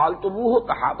اذا فعلتموہ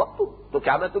تحاببتم، تو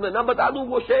کیا میں تمہیں نہ بتا دوں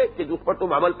وہ شے کہ جس پر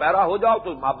تم عمل پیرا ہو جاؤ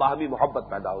تو باہمی محبت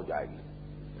پیدا ہو جائے گی۔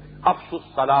 افشوا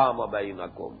السلام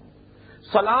بینکم،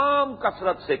 سلام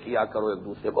کثرت سے کیا کرو، ایک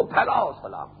دوسرے کو پھیلاؤ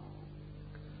سلام۔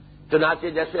 چنانچہ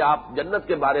جیسے آپ جنت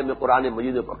کے بارے میں قرآن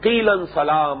مجید میں قیلا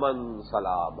سلاما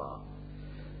سلاما،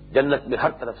 جنت میں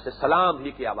ہر طرف سے سلام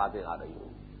ہی کی آوازیں آ رہی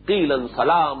ہوں، قیلا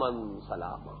سلاما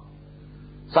سلاما،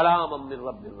 سلاما من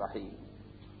رب الرحیم،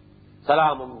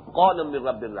 سلام قولا من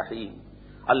رب الرحیم،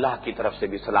 اللہ کی طرف سے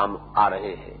بھی سلام آ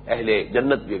رہے ہیں، اہل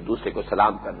جنت بھی ایک دوسرے کو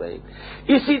سلام کر رہے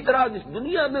ہیں۔ اسی طرح اس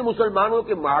دنیا میں مسلمانوں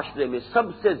کے معاشرے میں سب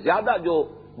سے زیادہ جو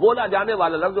بولا جانے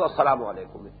والا لفظ السلام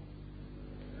علیکم ہے،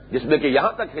 جس میں کہ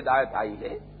یہاں تک ہدایت آئی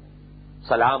ہے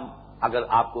سلام اگر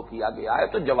آپ کو کیا گیا ہے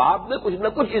تو جواب میں کچھ نہ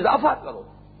کچھ اضافہ کرو۔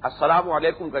 السلام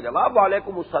علیکم کا جواب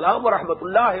وعلیکم السلام ورحمۃ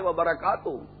اللہ وبرکاتہ،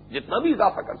 جتنا بھی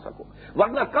اضافہ کر سکو،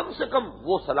 ورنہ کم سے کم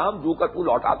وہ سلام جو کر تو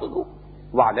لوٹا تو دو،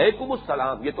 وعلیکم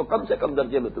السلام یہ تو کم سے کم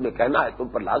درجے میں تمہیں کہنا ہے، تم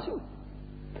پر لازم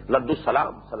رد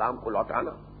السلام، سلام کو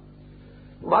لوٹانا۔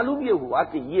 معلوم یہ ہوا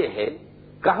کہ یہ ہے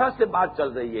کہاں سے بات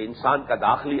چل رہی ہے، انسان کا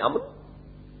داخلی امن،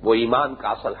 وہ ایمان کا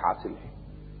اصل حاصل ہے۔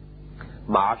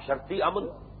 معاشرتی امن،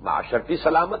 معاشرتی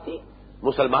سلامتی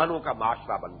مسلمانوں کا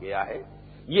معاشرہ بن گیا ہے،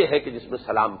 یہ ہے کہ جس میں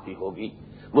سلامتی ہوگی،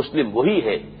 مسلم وہی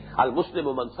ہے المسلم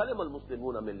من سلم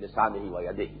المسلمون من لسانہ و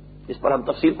یدہ، اس پر ہم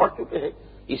تفصیل پڑھ چکے ہیں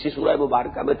اسی سورہ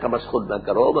مبارکہ میں۔ تمسخر نہ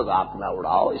کرو، مذاق نہ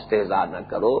اڑاؤ، استہزاء نہ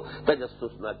کرو،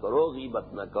 تجسس نہ کرو،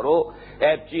 غیبت نہ کرو،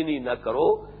 عیب چینی نہ کرو،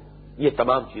 یہ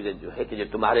تمام چیزیں جو ہے کہ جو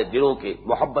تمہارے دلوں کے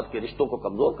محبت کے رشتوں کو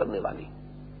کمزور کرنے والی۔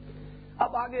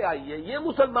 اب آگے آئیے، یہ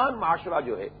مسلمان معاشرہ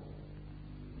جو ہے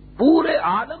پورے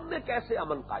عالم میں کیسے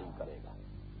امن قائم کرے گا،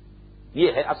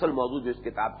 یہ ہے اصل موضوع جو اس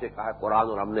کتاب سے کہا ہے قرآن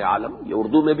اور امن عالم۔ یہ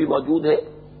اردو میں بھی موجود ہے،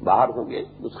 باہر ہوں گے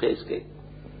نسخے اس کے،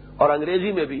 اور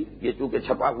انگریزی میں بھی یہ چونکہ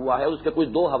چھپا ہوا ہے، اس کے کچھ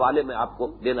دو حوالے میں آپ کو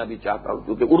دینا بھی چاہتا ہوں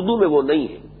کیونکہ اردو میں وہ نہیں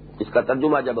ہے۔ اس کا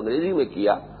ترجمہ جب انگریزی میں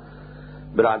کیا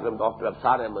برادر ڈاکٹر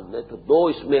ابصار احمد نے تو دو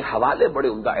اس میں حوالے بڑے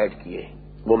عمدہ ایڈ کیے ہیں،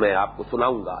 وہ میں آپ کو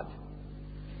سناؤں گا آج۔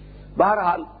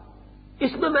 بہرحال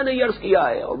اس میں نے یہ عرض کیا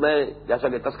ہے، اور میں جیسا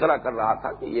کہ تذکرہ کر رہا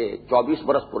تھا کہ یہ 24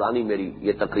 برس پرانی میری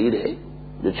یہ تقریر ہے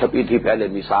جو چھپی تھی پہلے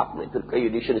میثاق میں، پھر کئی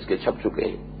ایڈیشن اس کے چھپ چکے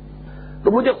ہیں۔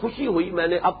 تو مجھے خوشی ہوئی، میں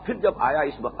نے اب پھر جب آیا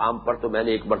اس مقام پر تو میں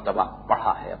نے ایک مرتبہ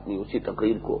پڑھا ہے اپنی اسی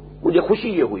تقریر کو، مجھے خوشی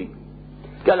یہ ہوئی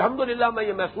کہ الحمدللہ میں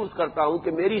یہ محسوس کرتا ہوں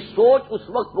کہ میری سوچ اس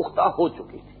وقت پختہ ہو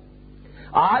چکی تھی۔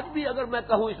 آج بھی اگر میں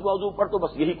کہوں اس موضوع پر تو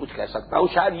بس یہی کچھ کہہ سکتا ہوں،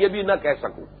 شاید یہ بھی نہ کہہ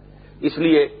سکوں، اس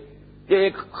لیے کہ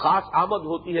ایک خاص آمد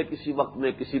ہوتی ہے کسی وقت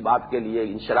میں، کسی بات کے لیے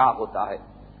انشراح ہوتا ہے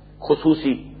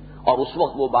خصوصی، اور اس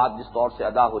وقت وہ بات جس طور سے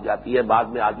ادا ہو جاتی ہے بعد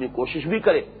میں آدمی کوشش بھی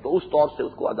کرے تو اس طور سے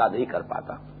اس کو ادا نہیں کر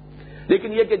پاتا۔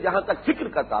 لیکن یہ کہ جہاں تک فکر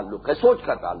کا تعلق ہے، سوچ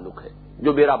کا تعلق ہے،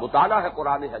 جو میرا مطالعہ ہے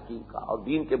قرآن حکیم کا اور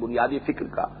دین کے بنیادی فکر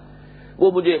کا،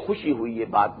 وہ مجھے خوشی ہوئی یہ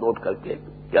بات نوٹ کر کے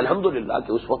کہ الحمدللہ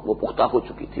کہ اس وقت وہ پختہ ہو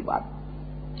چکی تھی بات۔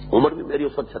 عمر بھی میری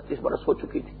اس وقت 36 برس ہو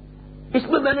چکی تھی۔ اس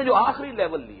میں نے جو آخری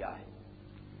لیول لیا ہے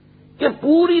کہ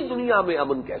پوری دنیا میں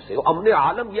امن کیسے ہو، امن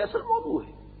عالم یہ اصل موضوع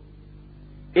ہے۔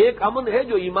 ایک امن ہے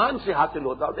جو ایمان سے حاصل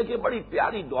ہوتا ہے۔ دیکھیے بڑی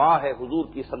پیاری دعا ہے حضور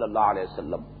کی صلی اللہ علیہ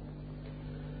وسلم،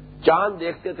 چاند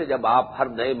دیکھتے تھے جب آپ ہر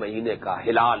نئے مہینے کا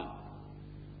ہلال،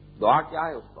 دعا کیا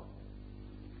ہے اس کو؟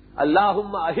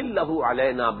 اللہم احلہ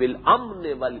علینا بالامن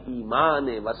والایمان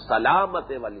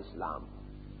والسلامت والاسلام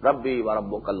ربی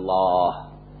وربک اللہ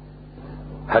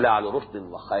ہلال رشد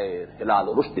وخیر، ہلال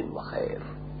رشد وخیر۔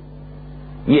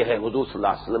 یہ ہے حضور صلی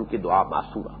اللہ علیہ وسلم کی دعا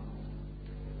معصورہ۔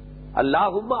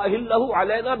 اللہم احلہ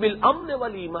علینا بالامن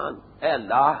والایمان، اے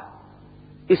اللہ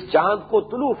اس چاند کو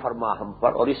طلوع فرما ہم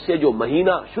پر، اور اس سے جو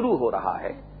مہینہ شروع ہو رہا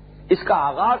ہے اس کا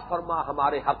آغاز فرما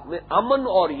ہمارے حق میں امن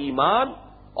اور ایمان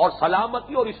اور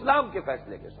سلامتی اور اسلام کے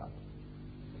فیصلے کے ساتھ۔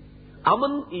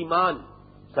 امن، ایمان،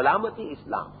 سلامتی،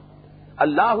 اسلام۔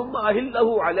 اللہم احلہ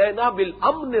علینا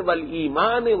بالامن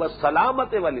والایمان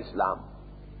والسلامت والاسلام۔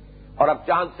 اور اب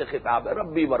چاند سے خطاب ہے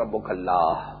ربی وربک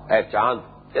اللہ، اے چاند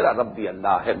تیرا رب بھی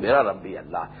اللہ ہے، میرا رب بھی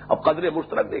اللہ ہے۔ اب قدر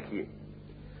مشترک دیکھیے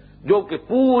جو کہ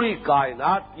پوری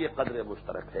کائنات کی قدر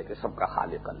مشترک ہے کہ سب کا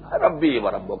خالق اللہ ہے، ربی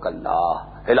وربک اللہ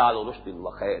ہلال رشد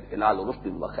وخیر، ہلال رشد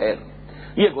وخیر۔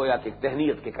 یہ گویا کہ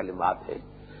تہنیت کے کلمات ہیں،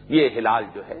 یہ ہلال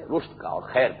جو ہے رشد کا اور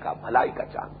خیر کا، بھلائی کا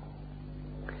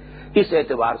چاند۔ اس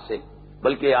اعتبار سے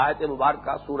بلکہ آیت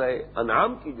مبارکہ سورہ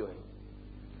انعام کی جو ہے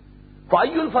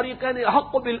فَأَيُّ الْفَرِيقَيْنِ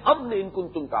أَحَقُّ بِالْأَمْنِ إِن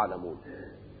كُنتُمْ تَعْلَمُونَ،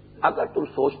 اگر تم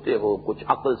سوچتے ہو، کچھ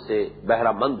عقل سے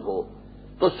بہرہ مند ہو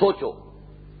تو سوچو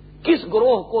کس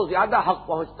گروہ کو زیادہ حق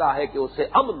پہنچتا ہے کہ اسے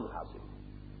امن حاصل ہو۔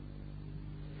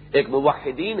 ایک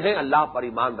موحدین ہیں، اللہ پر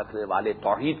ایمان رکھنے والے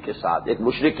توحید کے ساتھ، ایک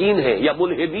مشرکین ہیں یا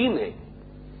ملحدین ہیں،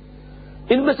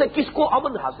 ان میں سے کس کو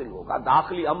امن حاصل ہوگا؟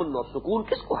 داخلی امن اور سکون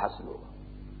کس کو حاصل ہوگا؟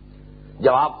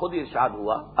 جواب خود ارشاد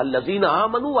ہوا الذین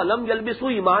آمنوا ولم یلبسوا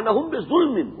ایمانہم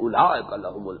بظلم اولئک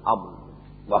لہم الامن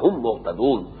وہم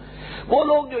مہتدون، وہ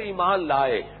لوگ جو ایمان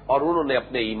لائے اور انہوں نے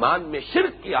اپنے ایمان میں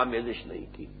شرک کی آمیزش نہیں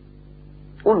کی،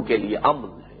 ان کے لیے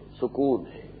امن ہے، سکون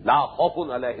ہے، لا خوف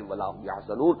علیہم ولا هم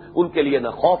یحزنون، ان کے لیے نہ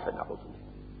خوف ہے نہ حزن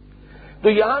ہے۔ تو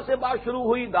یہاں سے بات شروع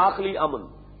ہوئی داخلی امن،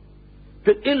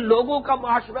 پھر ان لوگوں کا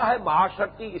معاشرہ ہے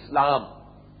معاشرتی اسلام،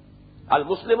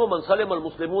 المسلم من سلم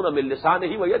المسلمون من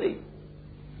لسانہ ویدہ۔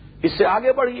 اس سے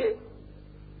آگے بڑھیے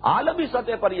عالمی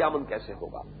سطح پر یہ امن کیسے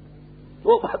ہوگا؟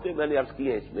 دو باتیں میں نے عرض کی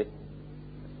ہیں اس میں۔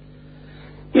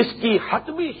 اس کی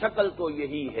حتمی شکل تو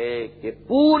یہی ہے کہ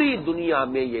پوری دنیا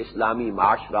میں یہ اسلامی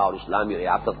معاشرہ اور اسلامی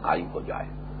ریاست قائم ہو جائے،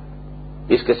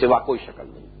 اس کے سوا کوئی شکل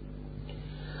نہیں۔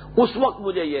 اس وقت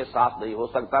مجھے یہ احساس نہیں ہو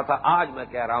سکتا تھا، آج میں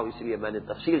کہہ رہا ہوں، اس لیے میں نے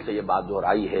تفصیل سے یہ بات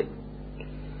دہرائی ہے۔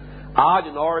 آج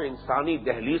نوع انسانی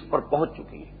دہلیز پر پہنچ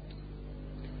چکی ہے،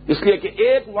 اس لیے کہ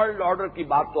ایک ورلڈ آرڈر کی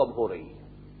بات تو اب ہو رہی ہے۔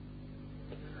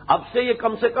 اب سے یہ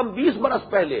کم 20 برس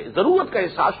پہلے ضرورت کا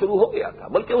احساس شروع ہو گیا تھا،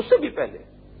 بلکہ اس سے بھی پہلے،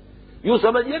 یوں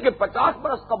سمجھیے کہ 50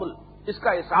 برس قبل اس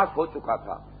کا احساس ہو چکا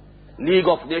تھا۔ لیگ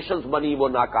آف نیشنز بنی، وہ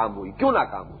ناکام ہوئی۔ کیوں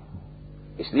ناکام ہوئی؟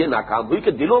 اس لیے ناکام ہوئی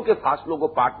کہ دلوں کے فاصلوں کو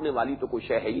پاٹنے والی تو کوئی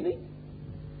شے ہے ہی نہیں۔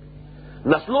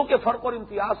 نسلوں کے فرق اور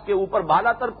امتیاز کے اوپر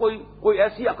بالا تر کوئی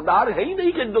ایسی اقدار ہے ہی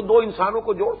نہیں کہ جو دو انسانوں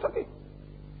کو جوڑ سکے.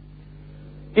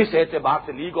 اس اعتبار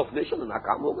سے لیگ آف نیشن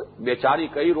ناکام ہو گئے. بیچاری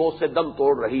کئی روز سے دم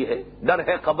توڑ رہی ہے، ڈر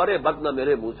ہے خبر بد نہ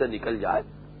میرے منہ سے نکل جائے.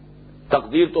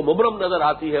 تقدیر تو مبرم نظر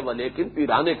آتی ہے لیکن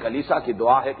پیران کلیسا کی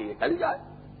دعا ہے کہ یہ ٹل جائے.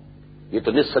 یہ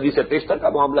تو نصف صدی سے پیشتر کا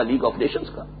معاملہ لیگ آف نیشنز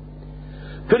کا.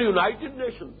 پھر یونائٹڈ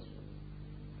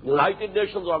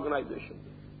نیشنز آرگنائزیشن،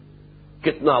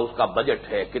 کتنا اس کا بجٹ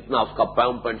ہے، کتنا اس کا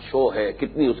پمپ اینڈ شو ہے،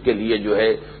 کتنی اس کے لیے جو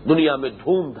ہے دنیا میں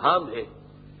دھوم دھام ہے.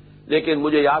 لیکن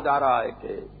مجھے یاد آ رہا ہے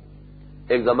کہ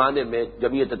ایک زمانے میں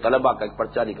جمعیت طلبہ کا ایک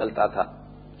پرچہ نکلتا تھا،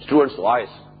 اسٹوڈنٹس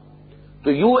وائس،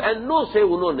 تو یو این او سے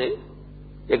انہوں نے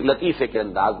ایک لطیفے کے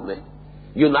انداز میں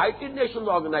یونائٹڈ نیشنز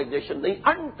آرگنائزیشن نہیں،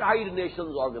 انٹائڈ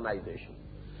نیشنز آرگنائزیشن،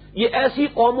 یہ ایسی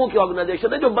قوموں کی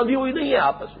آرگنائزیشن ہے جو بندھی ہوئی نہیں ہے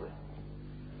آپس میں،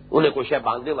 انہیں کوئی شے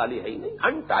باندھنے والی ہے ہی نہیں،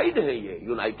 انٹائڈ ہے یہ،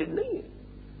 یونائٹڈ نہیں ہے.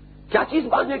 کیا چیز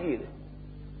باندھے گی انہیں؟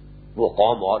 وہ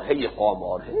قوم اور ہے، یہ قوم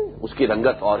اور ہے، اس کی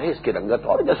رنگت اور ہے، اس کی رنگت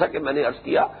اور ہے. جیسا کہ میں نے عرض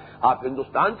کیا، آپ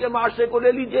ہندوستان کے معاشرے کو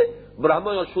لے لیجئے،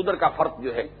 برہمن اور شودر کا فرق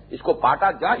جو ہے اس کو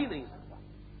پاٹا جا ہی نہیں سکتا.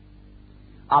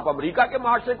 آپ امریکہ کے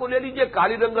معاشرے کو لے لیجئے،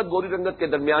 کالی رنگت گوری رنگت کے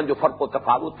درمیان جو فرق و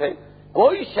تفاوت ہے،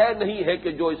 کوئی شے نہیں ہے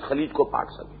کہ جو اس خلیج کو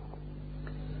پاٹ سکے.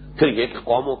 پھر یہ کہ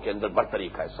قوموں کے اندر برتری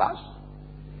کا احساس،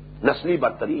 نسلی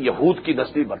برتری، یہود کی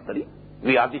نسلی برتری،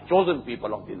 we are the chosen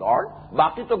people of the lord.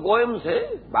 باقی تو گوئمز ہیں،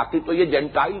 باقی تو یہ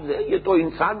جینٹائلز ہیں، یہ تو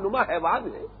انسان نما حیوان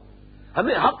ہے.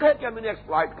 ہمیں حق ہے کہ ہم انہیں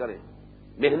ایکسپلائٹ کریں،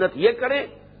 محنت یہ کریں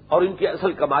اور ان کی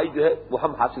اصل کمائی جو ہے وہ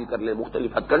ہم حاصل کر لیں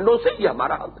مختلف ہتھ کنڈوں سے. یہ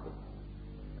ہمارا حق ہے.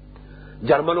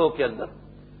 جرمنوں کے اندر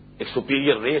ایک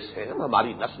سپیریئر ریس ہے،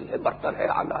 ہماری نسل ہے، برتر ہے،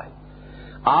 اعلیٰ ہے.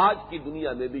 آج کی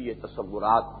دنیا میں بھی یہ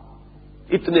تصورات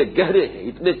اتنے گہرے ہیں،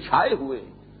 اتنے چھائے ہوئے ہیں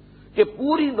کہ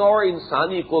پوری نوع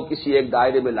انسانی کو کسی ایک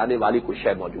دائرے میں لانے والی کوئی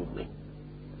شے موجود نہیں.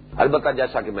 البتہ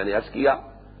جیسا کہ میں نے عرض کیا،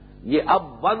 یہ اب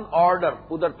ون آرڈر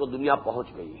ادھر تو دنیا پہنچ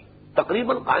گئی ہے،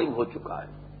 تقریباً قائم ہو چکا ہے.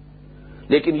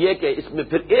 لیکن یہ کہ اس میں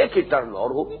پھر ایک ہی ٹرن اور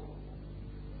ہوگی.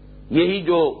 یہی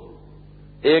جو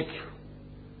ایک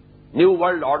نیو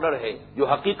ورلڈ آرڈر ہے، جو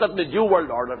حقیقت میں نیو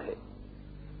ورلڈ آرڈر ہے،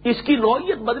 اس کی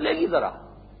نوعیت بدلے گی ذرا.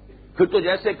 پھر تو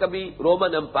جیسے کبھی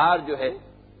رومن امپائر جو ہے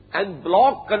این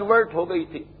بلاک کنورٹ ہو گئی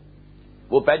تھی،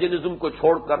 وہ پیجنزم کو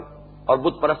چھوڑ کر اور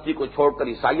بت پرستی کو چھوڑ کر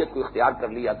عیسائیت کو اختیار کر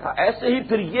لیا تھا، ایسے ہی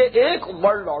پھر یہ ایک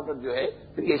ورلڈ آرڈر جو ہے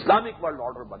پھر یہ اسلامک ورلڈ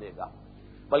آرڈر بنے گا.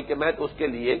 بلکہ میں تو اس کے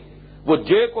لیے وہ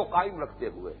جے کو قائم رکھتے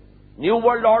ہوئے نیو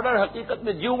ورلڈ آرڈر حقیقت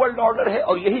میں نیو ورلڈ آرڈر ہے،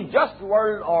 اور یہی جسٹ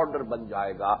ورلڈ آرڈر بن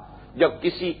جائے گا جب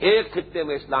کسی ایک خطے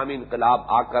میں اسلامی انقلاب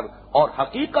آ کر اور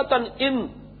حقیقتاً ان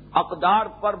اقدار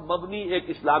پر مبنی ایک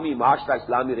اسلامی معاشرہ،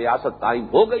 اسلامی ریاست قائم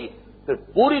ہو گئی. پھر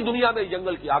پوری دنیا میں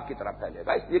جنگل کی آگ کی طرح پھیلے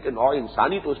گا. اس لیے کہ نوع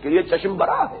انسانی تو اس کے لیے چشم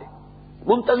برا ہے،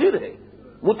 منتظر ہے،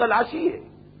 متلاشی ہے.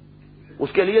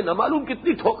 اس کے لیے نہ معلوم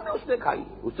کتنی ٹھوکریں اس نے کھائی.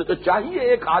 اس سے تو چاہیے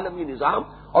ایک عالمی نظام،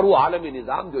 اور وہ عالمی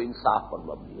نظام جو انصاف پر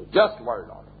مبنی ہو، جسٹ ورلڈ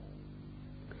آرڈر.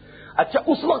 اچھا،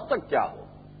 اس وقت تک کیا ہو؟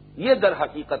 یہ در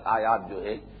حقیقت آیات جو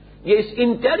ہے یہ اس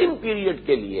انٹرم پیریڈ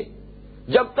کے لیے،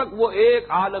 جب تک وہ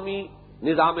ایک عالمی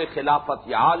نظام خلافت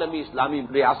یا عالمی اسلامی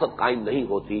ریاست قائم نہیں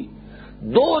ہوتی،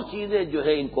 دو چیزیں جو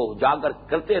ہیں ان کو اجاگر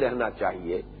کرتے رہنا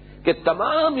چاہیے کہ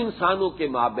تمام انسانوں کے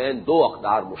مابین دو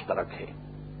اقدار مشترک ہیں.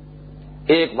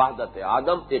 ایک وحدت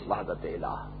آدم، ایک وحدت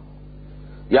الہ.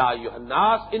 یا ایھا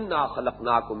الناس انا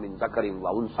خلقناکم من ذکر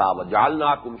وانثی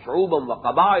وجعلناکم شعوبا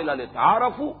وقبائل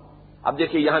لتعارفوا. اب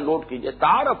دیکھیے یہاں نوٹ کیجئے،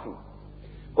 تعارفوا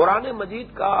قرآن مجید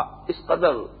کا اس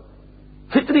قدر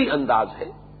فطری انداز ہے.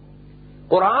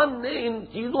 قرآن نے ان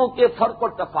چیزوں کے فرق اور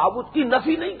تفاوت کی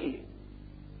نفی نہیں کی.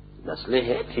 نسلیں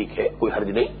ہیں، ٹھیک ہے، کوئی حرج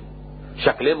نہیں.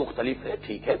 شکلیں مختلف ہیں،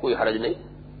 ٹھیک ہے، کوئی حرج نہیں.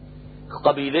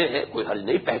 قبیلے ہیں، کوئی حرج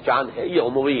نہیں. پہچان ہے، یہ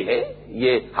اموی ہے،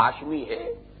 یہ ہاشمی ہے،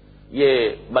 یہ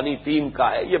بنی تیم کا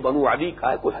ہے، یہ بنو علی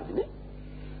کا ہے، کوئی حرج نہیں.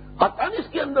 قطعاً اس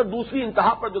کے اندر دوسری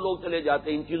انتہا پر جو لوگ چلے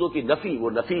جاتے ہیں ان چیزوں کی نفی، وہ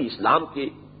نفی اسلام کی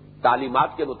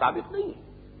تعلیمات کے مطابق نہیں ہے،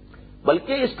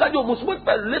 بلکہ اس کا جو مثبت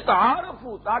پہلو تعارف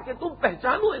ہو، تاکہ تم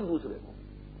پہچانو ایک دوسرے کو.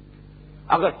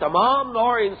 اگر تمام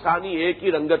نوع انسانی ایک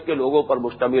ہی رنگت کے لوگوں پر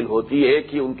مشتمل ہوتی،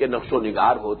 ایک ہی ان کے نقش و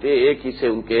نگار ہوتے، ایک ہی سے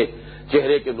ان کے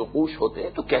چہرے کے نقوش ہوتے،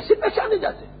 تو کیسے پہچانے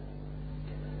جاتے؟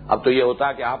 اب تو یہ ہوتا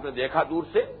ہے کہ آپ نے دیکھا دور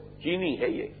سے چینی ہے،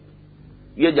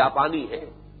 یہ جاپانی ہے،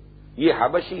 یہ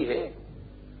حبشی ہے.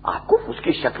 آپ کو اس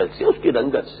کی شکل سے، اس کی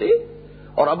رنگت سے،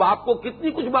 اور اب آپ کو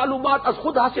کتنی کچھ معلومات از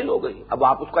خود حاصل ہو گئی. اب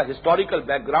آپ اس کا ہسٹوریکل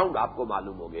بیک گراؤنڈ آپ کو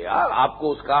معلوم ہو گیا، آپ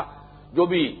کو اس کا جو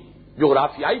بھی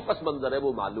جغرافیائی پس منظر ہے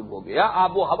وہ معلوم ہو گیا،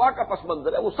 آب و ہوا کا پس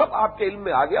منظر ہے وہ سب آپ کے علم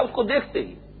میں آ گیا. اس کو دیکھتے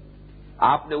ہی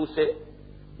آپ نے اسے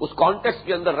اس کانٹیکسٹ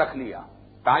کے اندر رکھ لیا،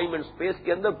 ٹائم اینڈ اسپیس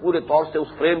کے اندر پورے طور سے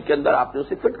اس فریم کے اندر آپ نے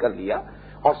اسے فٹ کر لیا،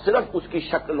 اور صرف اس کی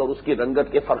شکل اور اس کی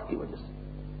رنگت کے فرق کی وجہ سے.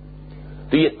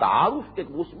 تو یہ تعارف ایک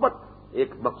مثبت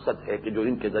ایک مقصد ہے کہ جو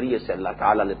ان کے ذریعے سے اللہ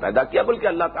تعالیٰ نے پیدا کیا، بلکہ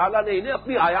اللہ تعالیٰ نے انہیں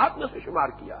اپنی آیات میں سے شمار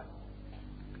کیا ہے۔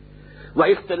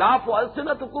 وَاخْتِلَافُ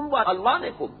أَلْسِنَتِكُمْ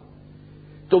وَأَلْوَانِكُمْ،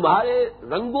 تمہارے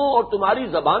رنگوں اور تمہاری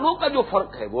زبانوں کا جو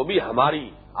فرق ہے وہ بھی ہماری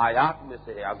آیات میں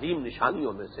سے ہے، عظیم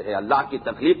نشانیوں میں سے ہے۔ اللہ کی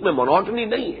تخلیق میں مونوٹنی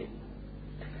نہیں ہے،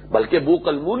 بلکہ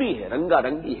بوقلمونی ہے، رنگا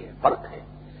رنگی ہے، فرق ہے۔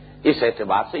 اس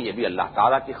اعتبار سے یہ بھی اللہ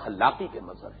تعالیٰ کی خلاقی کے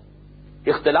مظہر ہے۔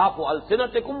 اختلاف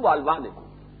السنتکم والوانکم،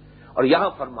 اور یہاں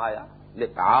فرمایا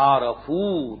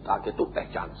لتعارفوا، تاکہ تم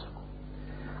پہچان سکو۔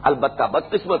 البتہ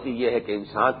بدقسمتی یہ ہے کہ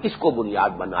انسان اس کو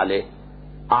بنیاد بنا لے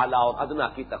اعلیٰ اور ادنا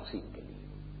کی تقسیم کے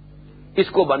لیے، اس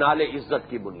کو بنا لے عزت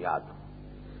کی بنیاد،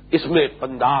 اس میں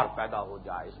پندار پیدا ہو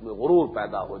جائے، اس میں غرور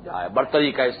پیدا ہو جائے،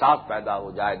 برتری کا احساس پیدا ہو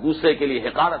جائے، دوسرے کے لیے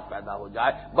حقارت پیدا ہو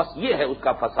جائے، بس یہ ہے اس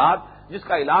کا فساد، جس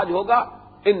کا علاج ہوگا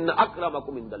ان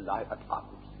اکرمکم عند اللہ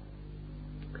اتقاکم۔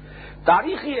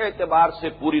 تاریخی اعتبار سے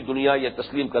پوری دنیا یہ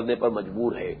تسلیم کرنے پر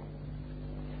مجبور ہے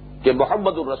کہ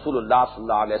محمد الرسول اللہ صلی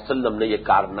اللہ علیہ وسلم نے یہ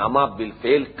کارنامہ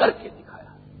بالفعل کر کے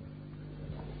دکھایا۔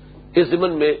 اس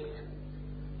ضمن میں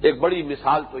ایک بڑی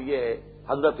مثال تو یہ ہے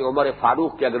حضرت عمر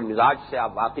فاروق کے، اگر مزاج سے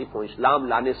آپ واقف ہوں، اسلام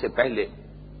لانے سے پہلے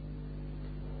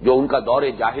جو ان کا دور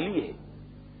جاہلی ہے،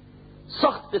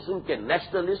 سخت قسم کے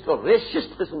نیشنلسٹ اور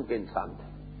ریشسٹ قسم کے انسان تھے۔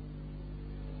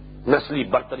 نسلی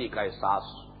برتری کا احساس،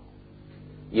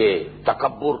 یہ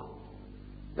تکبر،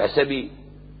 ویسے بھی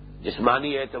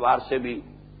جسمانی اعتبار سے بھی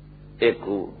ایک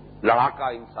لڑاکا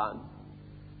انسان،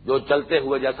 جو چلتے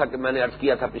ہوئے، جیسا کہ میں نے عرض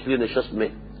کیا تھا پچھلی نشست میں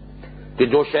کہ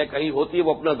جو شے کہیں ہوتی ہے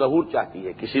وہ اپنا ظہور چاہتی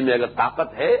ہے۔ کسی میں اگر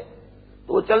طاقت ہے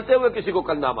تو وہ چلتے ہوئے کسی کو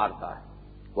کندھا مارتا ہے،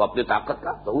 وہ اپنی طاقت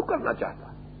کا ظہور کرنا چاہتا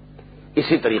ہے۔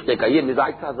 اسی طریقے کا یہ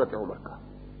مزاج تھا حضرت عمر کا۔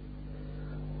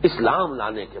 اسلام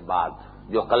لانے کے بعد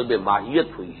جو قلب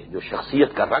ماہیت ہوئی ہے، جو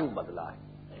شخصیت کا رنگ بدلا ہے،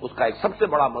 اس کا ایک سب سے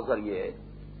بڑا مظہر یہ ہے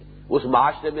اس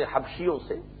معاشرے میں حبشیوں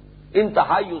سے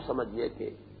انتہائی یوں سمجھیے کہ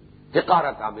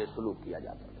حقارت آمیز سلوک کیا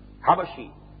جاتا تھا۔ حبشی،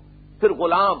 پھر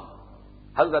غلام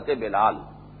حضرت بلال،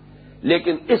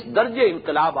 لیکن اس درجے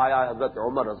انقلاب آیا حضرت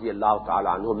عمر رضی اللہ تعالی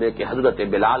عنہ میں کہ حضرت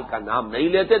بلال کا نام نہیں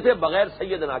لیتے تھے بغیر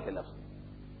سیدنا کے لفظ،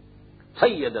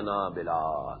 سیدنا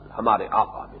بلال، ہمارے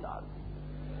آقا بلال،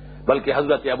 بلکہ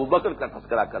حضرت ابو بکر کا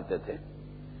تذکرہ کرتے تھے،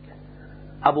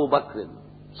 ابو بکر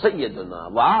سیدنا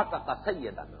وآتق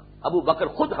سیدنا، ابو بکر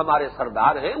خود ہمارے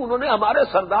سردار ہیں، انہوں نے ہمارے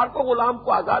سردار کو غلام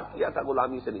کو آزاد کیا تھا،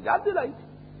 غلامی سے نجات دلائی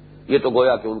تھی۔ یہ تو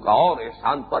گویا کہ ان کا اور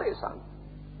احسان پر احسان۔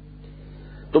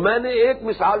 تو میں نے ایک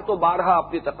مثال تو بارہا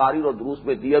اپنی تقاریر اور دروس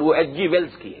میں دی، اور وہ ایچ جی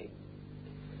ویلز کی ہے۔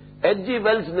 ایچ جی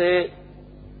ویلز نے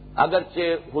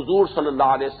اگرچہ حضور صلی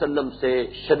اللہ علیہ وسلم سے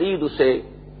شدید اسے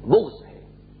بغض ہے،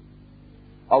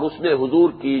 اور اس نے حضور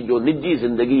کی جو نجی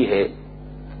زندگی ہے،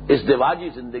 ازدواجی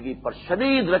زندگی پر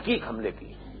شدید رقیق حملے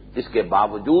کی، اس کے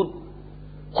باوجود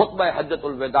خطبہ حجۃ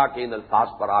الوداع کے ان الفاظ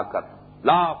پر آ کر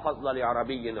لا فضل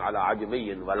لعربی علی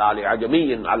عجمی ولا لعجمی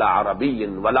علی عربی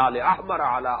ولا لاحمر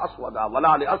علی اسود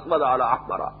ولا لاسود علی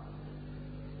احمر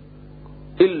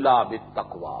الا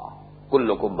بالتقوی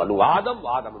کلکم بنو آدم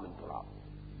وآدم من تراب،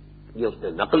 یہ اس نے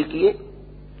نقل کیے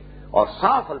اور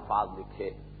صاف الفاظ لکھے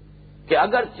کہ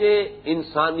اگرچہ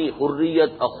انسانی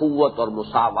حریت، اخوت اور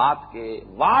مساوات کے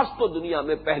واس تو دنیا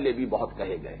میں پہلے بھی بہت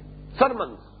کہے گئے،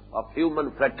 sermons of human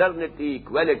fraternity,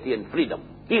 equality and freedom,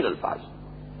 تین الفاظ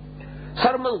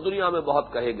سرمنز دنیا میں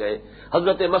بہت کہے گئے۔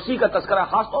 حضرت مسیح کا تذکرہ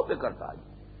خاص طور پہ کرتا ہے،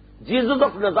 جیزس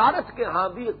آف نزارت کے ہاں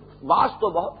بھی واس تو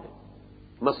بہت ہے،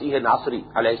 مسیح ناصری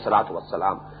علیہ الصلوۃ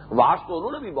والسلام، واس تو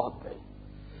انہوں نے بھی بہت کہے،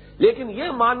 لیکن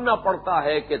یہ ماننا پڑتا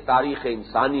ہے کہ تاریخ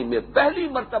انسانی میں پہلی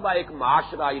مرتبہ ایک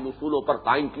معاشرہ ان اصولوں پر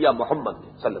قائم کیا محمد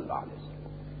نے صلی اللہ علیہ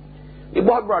وسلم۔ یہ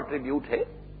بہت بڑا ٹریبیوٹ ہے،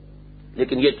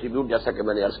 لیکن یہ ٹریبیوٹ جیسا کہ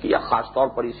میں نے عرض کیا خاص طور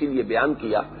پر اسی لیے بیان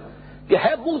کیا کہ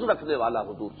ہے بغض رکھنے والا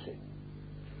حضور سے،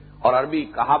 اور عربی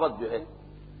کہاوت جو ہے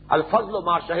الفضل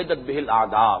ما شہدت بہ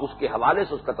الاعداء، اس کے حوالے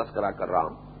سے اس کا تذکرہ کر رہا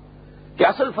ہوں کہ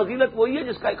اصل فضیلت وہی ہے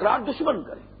جس کا اقرار دشمن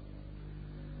کرے۔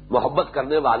 محبت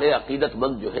کرنے والے عقیدت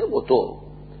مند جو ہیں وہ تو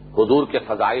حضور کے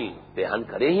فضائل بیان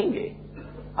کریں ہی گے،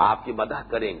 آپ کی مدح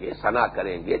کریں گے، ثنا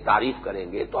کریں گے، تعریف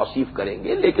کریں گے، توصیف کریں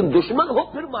گے، لیکن دشمن ہو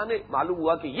پھر معلوم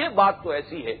ہوا کہ یہ بات تو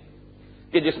ایسی ہے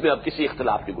کہ جس میں اب کسی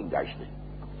اختلاف کی گنجائش نہیں۔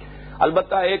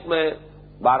 البتہ ایک میں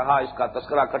بارہا اس کا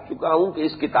تذکرہ کر چکا ہوں کہ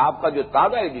اس کتاب کا جو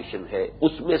تازہ ایڈیشن ہے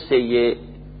اس میں سے یہ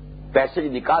پیسج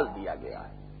نکال دیا گیا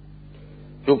ہے،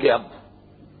 کیونکہ اب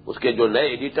اس کے جو نئے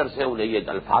ایڈیٹرز ہیں انہیں یہ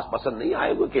الفاظ پسند نہیں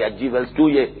آئے گا کہ ایچ جی ویلز کیوں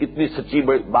یہ اتنی سچی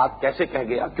بات کیسے کہہ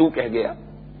گیا، کیوں کہہ گیا،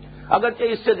 اگرچہ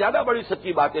اس سے زیادہ بڑی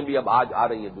سچی باتیں بھی اب آج آ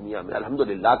رہی ہیں دنیا میں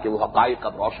الحمدللہ کہ وہ حقائق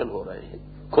اب روشن ہو رہے ہیں،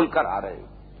 کھل کر آ رہے ہیں،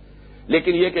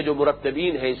 لیکن یہ کہ جو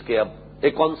مرتبین ہیں اس کے اب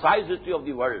ایک concise history of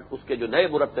the world, اس کے جو نئے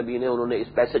مرتبین ہیں انہوں نے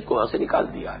اس پیسج کو وہاں سے نکال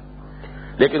دیا ہے۔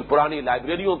 لیکن پرانی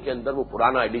لائبریریوں کے اندر وہ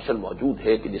پرانا ایڈیشن موجود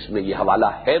ہے کہ جس میں یہ حوالہ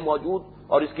ہے موجود،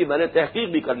 اور اس کی میں نے تحقیق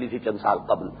بھی کر لی تھی چند سال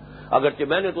قبل، اگرچہ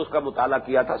میں نے تو اس کا مطالعہ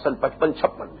کیا تھا سن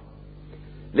 55-56 میں،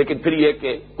 لیکن پھر یہ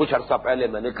کہ کچھ عرصہ پہلے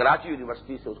میں نے کراچی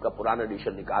یونیورسٹی سے اس کا پرانا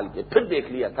ایڈیشن نکال کے پھر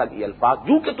دیکھ لیا تھا کہ یہ الفاظ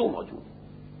جو کہ تو موجود ہے۔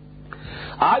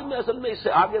 آج میں اصل میں اس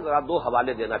سے آگے ذرا دو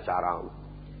حوالے دینا چاہ رہا ہوں۔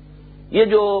 یہ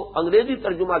جو انگریزی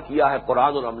ترجمہ کیا ہے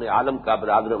قرآن اور امن عالم کا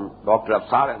برادرم ڈاکٹر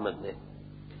افسار احمد نے،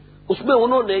 اس میں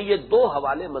انہوں نے یہ دو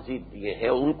حوالے مزید دیے ہیں،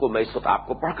 ان کو میں اس وقت آپ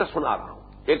کو پڑھ کر سنا رہا ہوں۔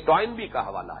 ایک ٹوائنبی کا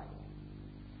حوالہ ہے۔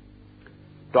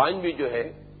 ٹوائنبی جو ہے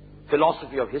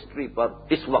فلاسفی آف ہسٹری پر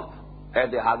اس وقت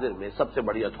عہد حاضر میں سب سے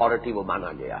بڑی اتھارٹی وہ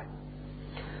مانا گیا ہے۔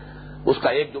 اس کا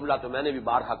ایک جملہ تو میں نے بھی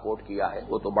بارہا کوٹ کیا ہے،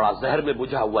 وہ تو بڑا زہر میں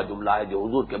بجھا ہوا جملہ ہے جو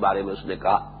حضور کے بارے میں اس نے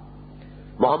کہا،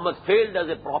 محمد field as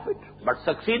a profit but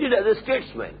succeeded as a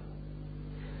status مین،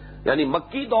 یعنی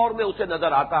مکی دور میں اسے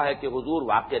نظر آتا ہے کہ حضور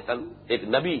واقعتاً ایک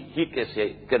نبی ہی کے سے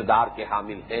کردار کے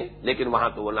حامل ہیں، لیکن وہاں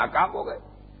تو وہ ناکام ہو گئے،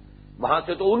 وہاں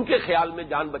سے تو ان کے خیال میں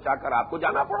جان بچا کر آپ کو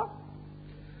جانا پڑا۔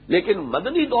 لیکن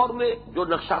مدنی دور میں جو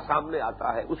نقشہ سامنے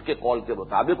آتا ہے اس کے قول کے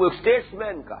مطابق وہ ایک اسٹیٹس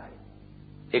مین کا ہے،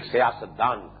 ایک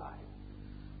سیاستدان کا ہے،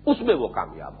 اس میں وہ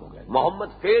کامیاب ہو گئے۔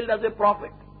 محمد field as a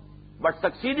profit but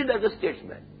succeeded as a status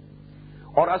مین۔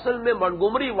 اور اصل میں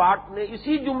منگومری واٹ نے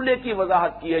اسی جملے کی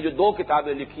وضاحت کی ہے جو دو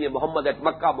کتابیں لکھی ہیں، محمد at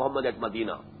Mecca, Muhammad at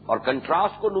Medina, اور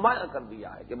کنٹراسٹ کو نمایاں کر دیا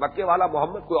ہے کہ مکے والا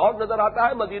محمد کوئی اور نظر آتا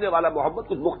ہے، مدینے والا محمد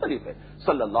کچھ مختلف ہے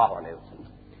صلی اللہ علیہ وسلم۔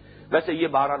 ویسے یہ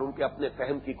بہرحال ان کے اپنے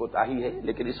فہم کی کوتاہی ہے،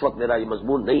 لیکن اس وقت میرا یہ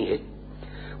مضمون نہیں ہے۔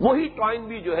 وہی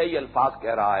ٹوائنبی جو ہے یہ الفاظ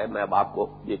کہہ رہا ہے، میں اب آپ کو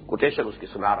یہ کوٹیشن اس کی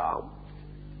سنا رہا ہوں،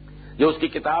 جو اس کی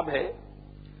کتاب ہے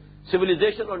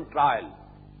سویلائزیشن آن ٹرائل،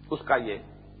 اس کا یہ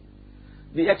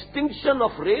The extinction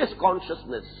of race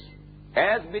consciousness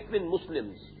as between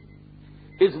Muslims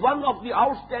is one of the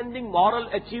outstanding moral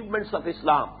achievements of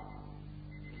Islam.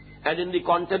 And in the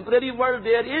contemporary world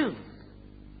there is,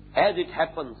 as it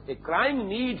happens, a crying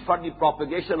need for the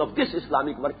propagation of this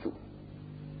Islamic virtue.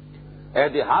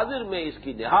 عہد حاضر میں اس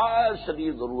کی نہایت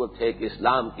شدید ضرورت ہے کہ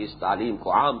اسلام کی اس تعلیم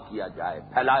کو عام کیا جائے،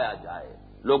 پھیلایا جائے،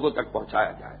 لوگوں تک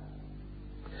پہنچایا جائے۔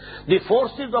 The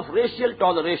forces of racial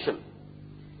toleration,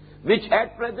 which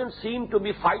at present seem to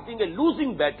be fighting a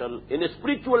losing battle in a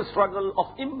spiritual struggle of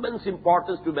immense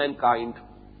importance to mankind,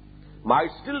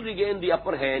 might still regain the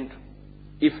upper hand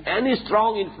if any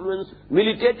strong influence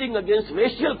militating against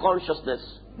racial consciousness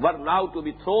were now to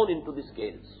be thrown into the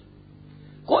scales.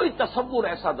 کوئی تصور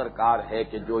ایسا درکار ہے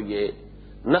کہ جو یہ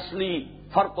نسلی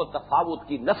فرق و تفاوت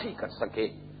کی نفی کر سکے،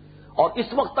 اور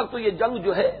اس وقت تک تو یہ جنگ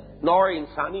جو ہے نوع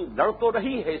انسانی لڑ تو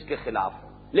رہی ہے اس کے خلاف،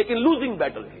 لیکن لوزنگ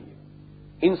بیٹل ہے،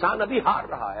 انسان ابھی ہار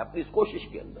رہا ہے اپنی اس کوشش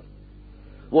کے اندر،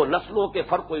 وہ نسلوں کے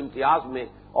فرق و امتیاز میں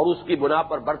اور اس کی بنا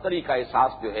پر برتری کا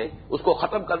احساس جو ہے اس کو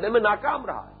ختم کرنے میں ناکام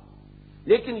رہا ہے۔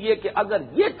 لیکن یہ کہ اگر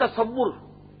یہ تصور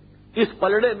اس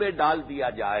پلڑے میں ڈال دیا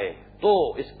جائے تو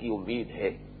اس کی امید ہے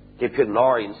کہ پھر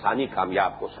نوع انسانی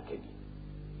کامیاب ہو سکے گی۔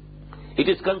 It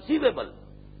is کنسیویبل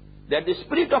that the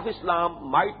spirit of Islam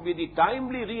might be the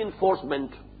timely re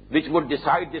enforcement which would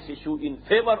decide this issue in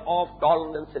favour of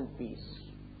tolerance and peace.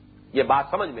 یہ بات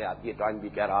سمجھ میں آتی ہے، ٹوائنبی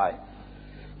کہہ رہا ہے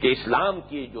کہ اسلام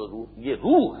کی جو یہ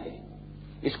روح ہے،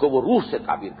 اس کو وہ روح سے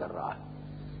تعبیر کر رہا ہے،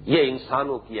 یہ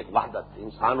انسانوں کی ایک وحدت،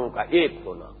 انسانوں کا ایک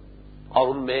ہونا، اور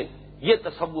ان میں یہ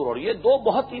تصور، اور یہ دو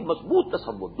بہت ہی مضبوط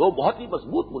تصور، دو بہت ہی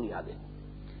مضبوط بنیادیں،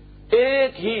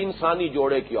 ایک ہی انسانی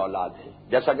جوڑے کی اولاد ہے۔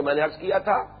 جیسا کہ میں نے عرض کیا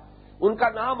تھا، ان کا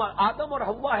نام آدم اور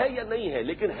حوا ہے یا نہیں ہے،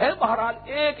 لیکن ہے بہرحال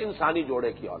ایک انسانی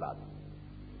جوڑے کی اولاد۔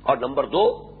 اور نمبر دو،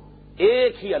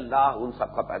 ایک ہی اللہ ان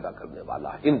سب کا پیدا کرنے والا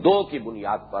ہے۔ ان دو کی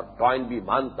بنیاد پر ٹوائنبی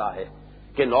مانتا ہے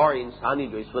کہ نوع انسانی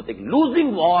جو اس وقت ایک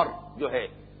لوزنگ وار جو ہے،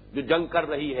 جو جنگ کر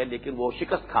رہی ہے لیکن وہ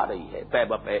شکست کھا رہی ہے پے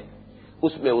بپے،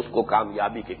 اس میں اس کو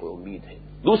کامیابی کی کوئی امید ہے۔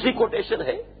 دوسری کوٹیشن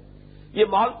ہے، یہ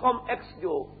مالکم ایکس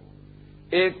جو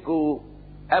ایک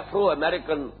افرو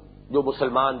امریکن جو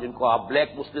مسلمان جن کو آپ بلیک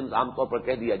مسلم عام طور پر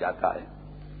کہہ دیا جاتا ہے،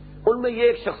 ان میں یہ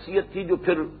ایک شخصیت تھی جو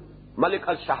پھر ملک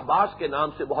الشہباز کے نام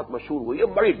سے بہت مشہور ہوئی ہے،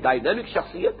 بڑی ڈائنامک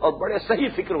شخصیت اور بڑے صحیح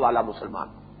فکر والا مسلمان۔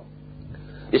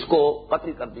 اس کو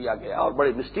قتل کر دیا گیا اور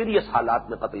بڑے مسٹیریس حالات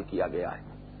میں قتل کیا گیا ہے،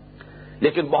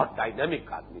 لیکن بہت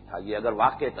ڈائنامک آدمی تھا۔ یہ اگر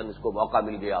واقعتاً اس کو موقع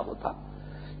مل گیا ہوتا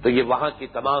تو یہ وہاں کی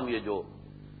تمام یہ جو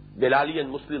بلالین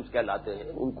مسلمز کہلاتے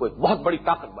ہیں ان کو ایک بہت بڑی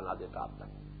طاقت بنا دیتا اب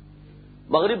تک۔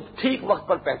 مغرب ٹھیک وقت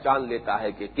پر پہچان لیتا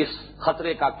ہے کہ کس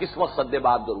خطرے کا کس وقت سد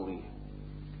باب ضروری ہے،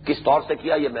 کس طور سے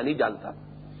کیا یہ میں نہیں جانتا،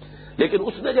 لیکن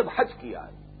اس نے جب حج کیا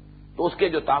ہے تو اس کے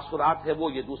جو تاثرات ہیں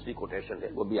وہ یہ دوسری کوٹیشن ہے،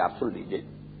 وہ بھی آپ سن لیجئے۔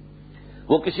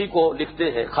 وہ کسی کو لکھتے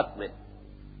ہیں خط میں،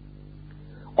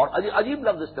 اور عجیب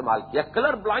لفظ استعمال کیا،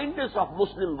 colour blindness of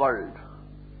Muslim world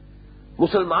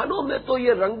مسلمانوں میں تو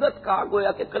یہ رنگت کا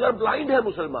گویا کہ کلر بلائنڈ ہے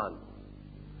مسلمان،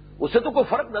 اسے تو کوئی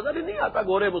فرق نظر ہی نہیں آتا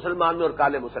گورے مسلمان میں اور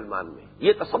کالے مسلمان میں.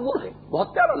 یہ تصور ہے،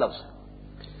 بہت پیارا لفظ ہے،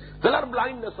 کلر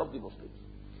بلائنڈنس آف دی مسلم.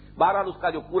 بہرحال اس کا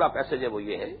جو پورا پیسج ہے وہ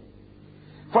یہ ہے: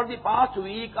 For the past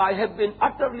week I have been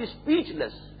utterly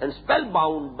speechless and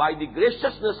spellbound by the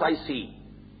graciousness I see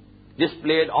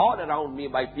displayed all around me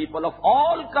by people of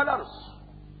all colors.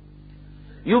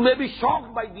 You may be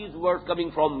shocked by these words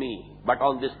coming from me, but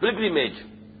on this pilgrimage,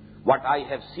 what I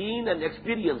have seen and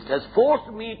experienced has forced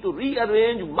me to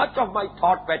rearrange much of my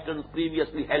thought patterns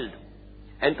previously held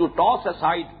and to toss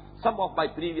aside some of my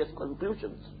previous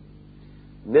conclusions.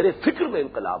 میرے فکر میں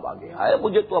انقلاب آ گیا ہے.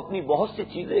 مجھے تو اپنی بہت سی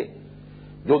چیزیں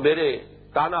جو میرے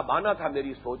تانا بانا تھا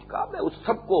میری سوچ کا، میں اس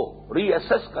سب کو ری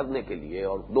ایسس کرنے کے لیے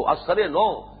اور دو اثر نو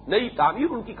نئی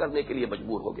تعمیر ان کی کرنے کے لیے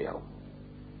مجبور ہو گیا ہوں.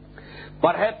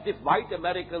 Perhaps if white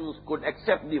Americans could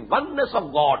accept the oneness of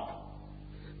God,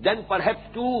 then perhaps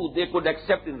too they could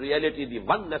accept in reality the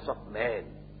oneness of man.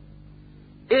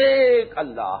 ایک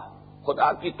اللہ،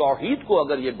 خدا کی توحید کو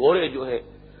اگر یہ گورے جو ہے،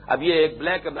 اب یہ ایک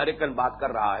بلیک امریکن بات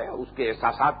کر رہا ہے، اس کے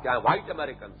احساسات کیا ہیں؟ وائٹ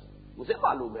امریکنز، اسے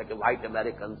معلوم ہے کہ وائٹ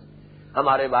امریکنز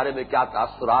ہمارے بارے میں کیا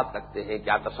تاثرات رکھتے ہیں،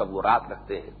 کیا تصورات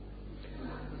رکھتے ہیں.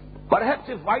 Perhaps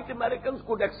if white Americans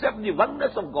could accept the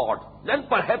oneness of God, then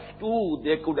perhaps too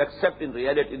they could accept in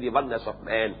reality the oneness of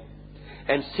man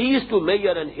and cease to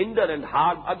measure and hinder and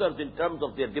harm others in terms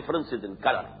of their differences in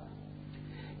color.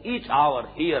 Each hour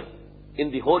here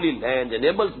in the Holy Land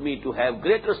enables me to have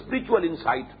greater spiritual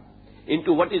insight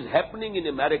into what is happening in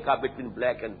America between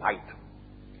black and white.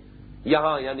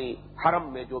 یہاں یعنی حرم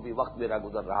میں جو بھی وقت میرا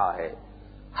گزر رہا ہے،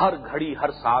 ہر گھڑی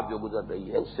ہر ساتھ جو گزر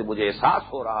رہی ہے، اس سے مجھے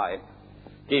احساس ہو رہا ہے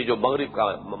کہ جو مغرب کا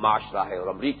معاشرہ ہے اور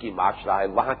امریکی معاشرہ ہے،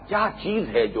 وہاں کیا چیز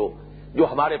ہے جو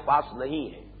ہمارے پاس نہیں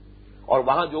ہے، اور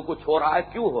وہاں جو کچھ ہو رہا ہے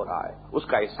کیوں ہو رہا ہے، اس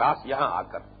کا احساس یہاں آ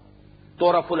کر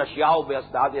تعرف الاشیاء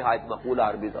باسدادها ایک مقولہ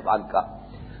عربی زبان کا،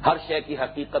 ہر شے کی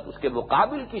حقیقت اس کے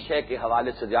مقابل کی شے کے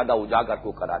حوالے سے زیادہ اجاگر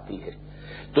کو کراتی ہے.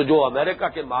 تو جو امریکہ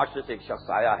کے معاشرے سے ایک شخص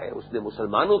آیا ہے، اس نے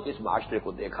مسلمانوں کے اس معاشرے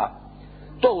کو دیکھا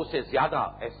تو اسے زیادہ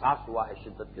احساس ہوا ہے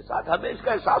شدت کے ساتھ. ہمیں اس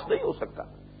کا احساس نہیں ہو سکتا،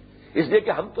 اس لیے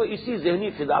کہ ہم تو اسی ذہنی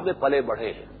فضا میں پلے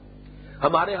بڑھے ہیں.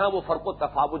 ہمارے ہاں وہ فرق و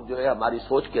تفاوت جو ہے ہماری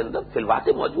سوچ کے اندر فی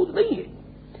الواقع موجود نہیں ہے.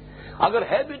 اگر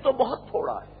ہے بھی تو بہت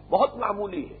تھوڑا ہے، بہت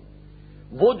معمولی ہے.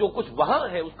 وہ جو کچھ وہاں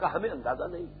ہے اس کا ہمیں اندازہ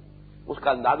نہیں، اس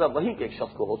کا اندازہ وہیں کے ایک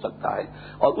شخص کو ہو سکتا ہے،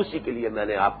 اور اسی کے لیے میں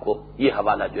نے آپ کو یہ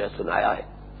حوالہ جو ہے سنایا ہے.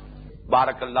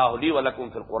 بارک اللہ لی ولکم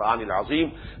فی القرآن العظیم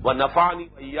ونفعنی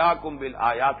وإیاکم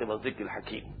بالآیات والذکر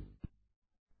الحکیم.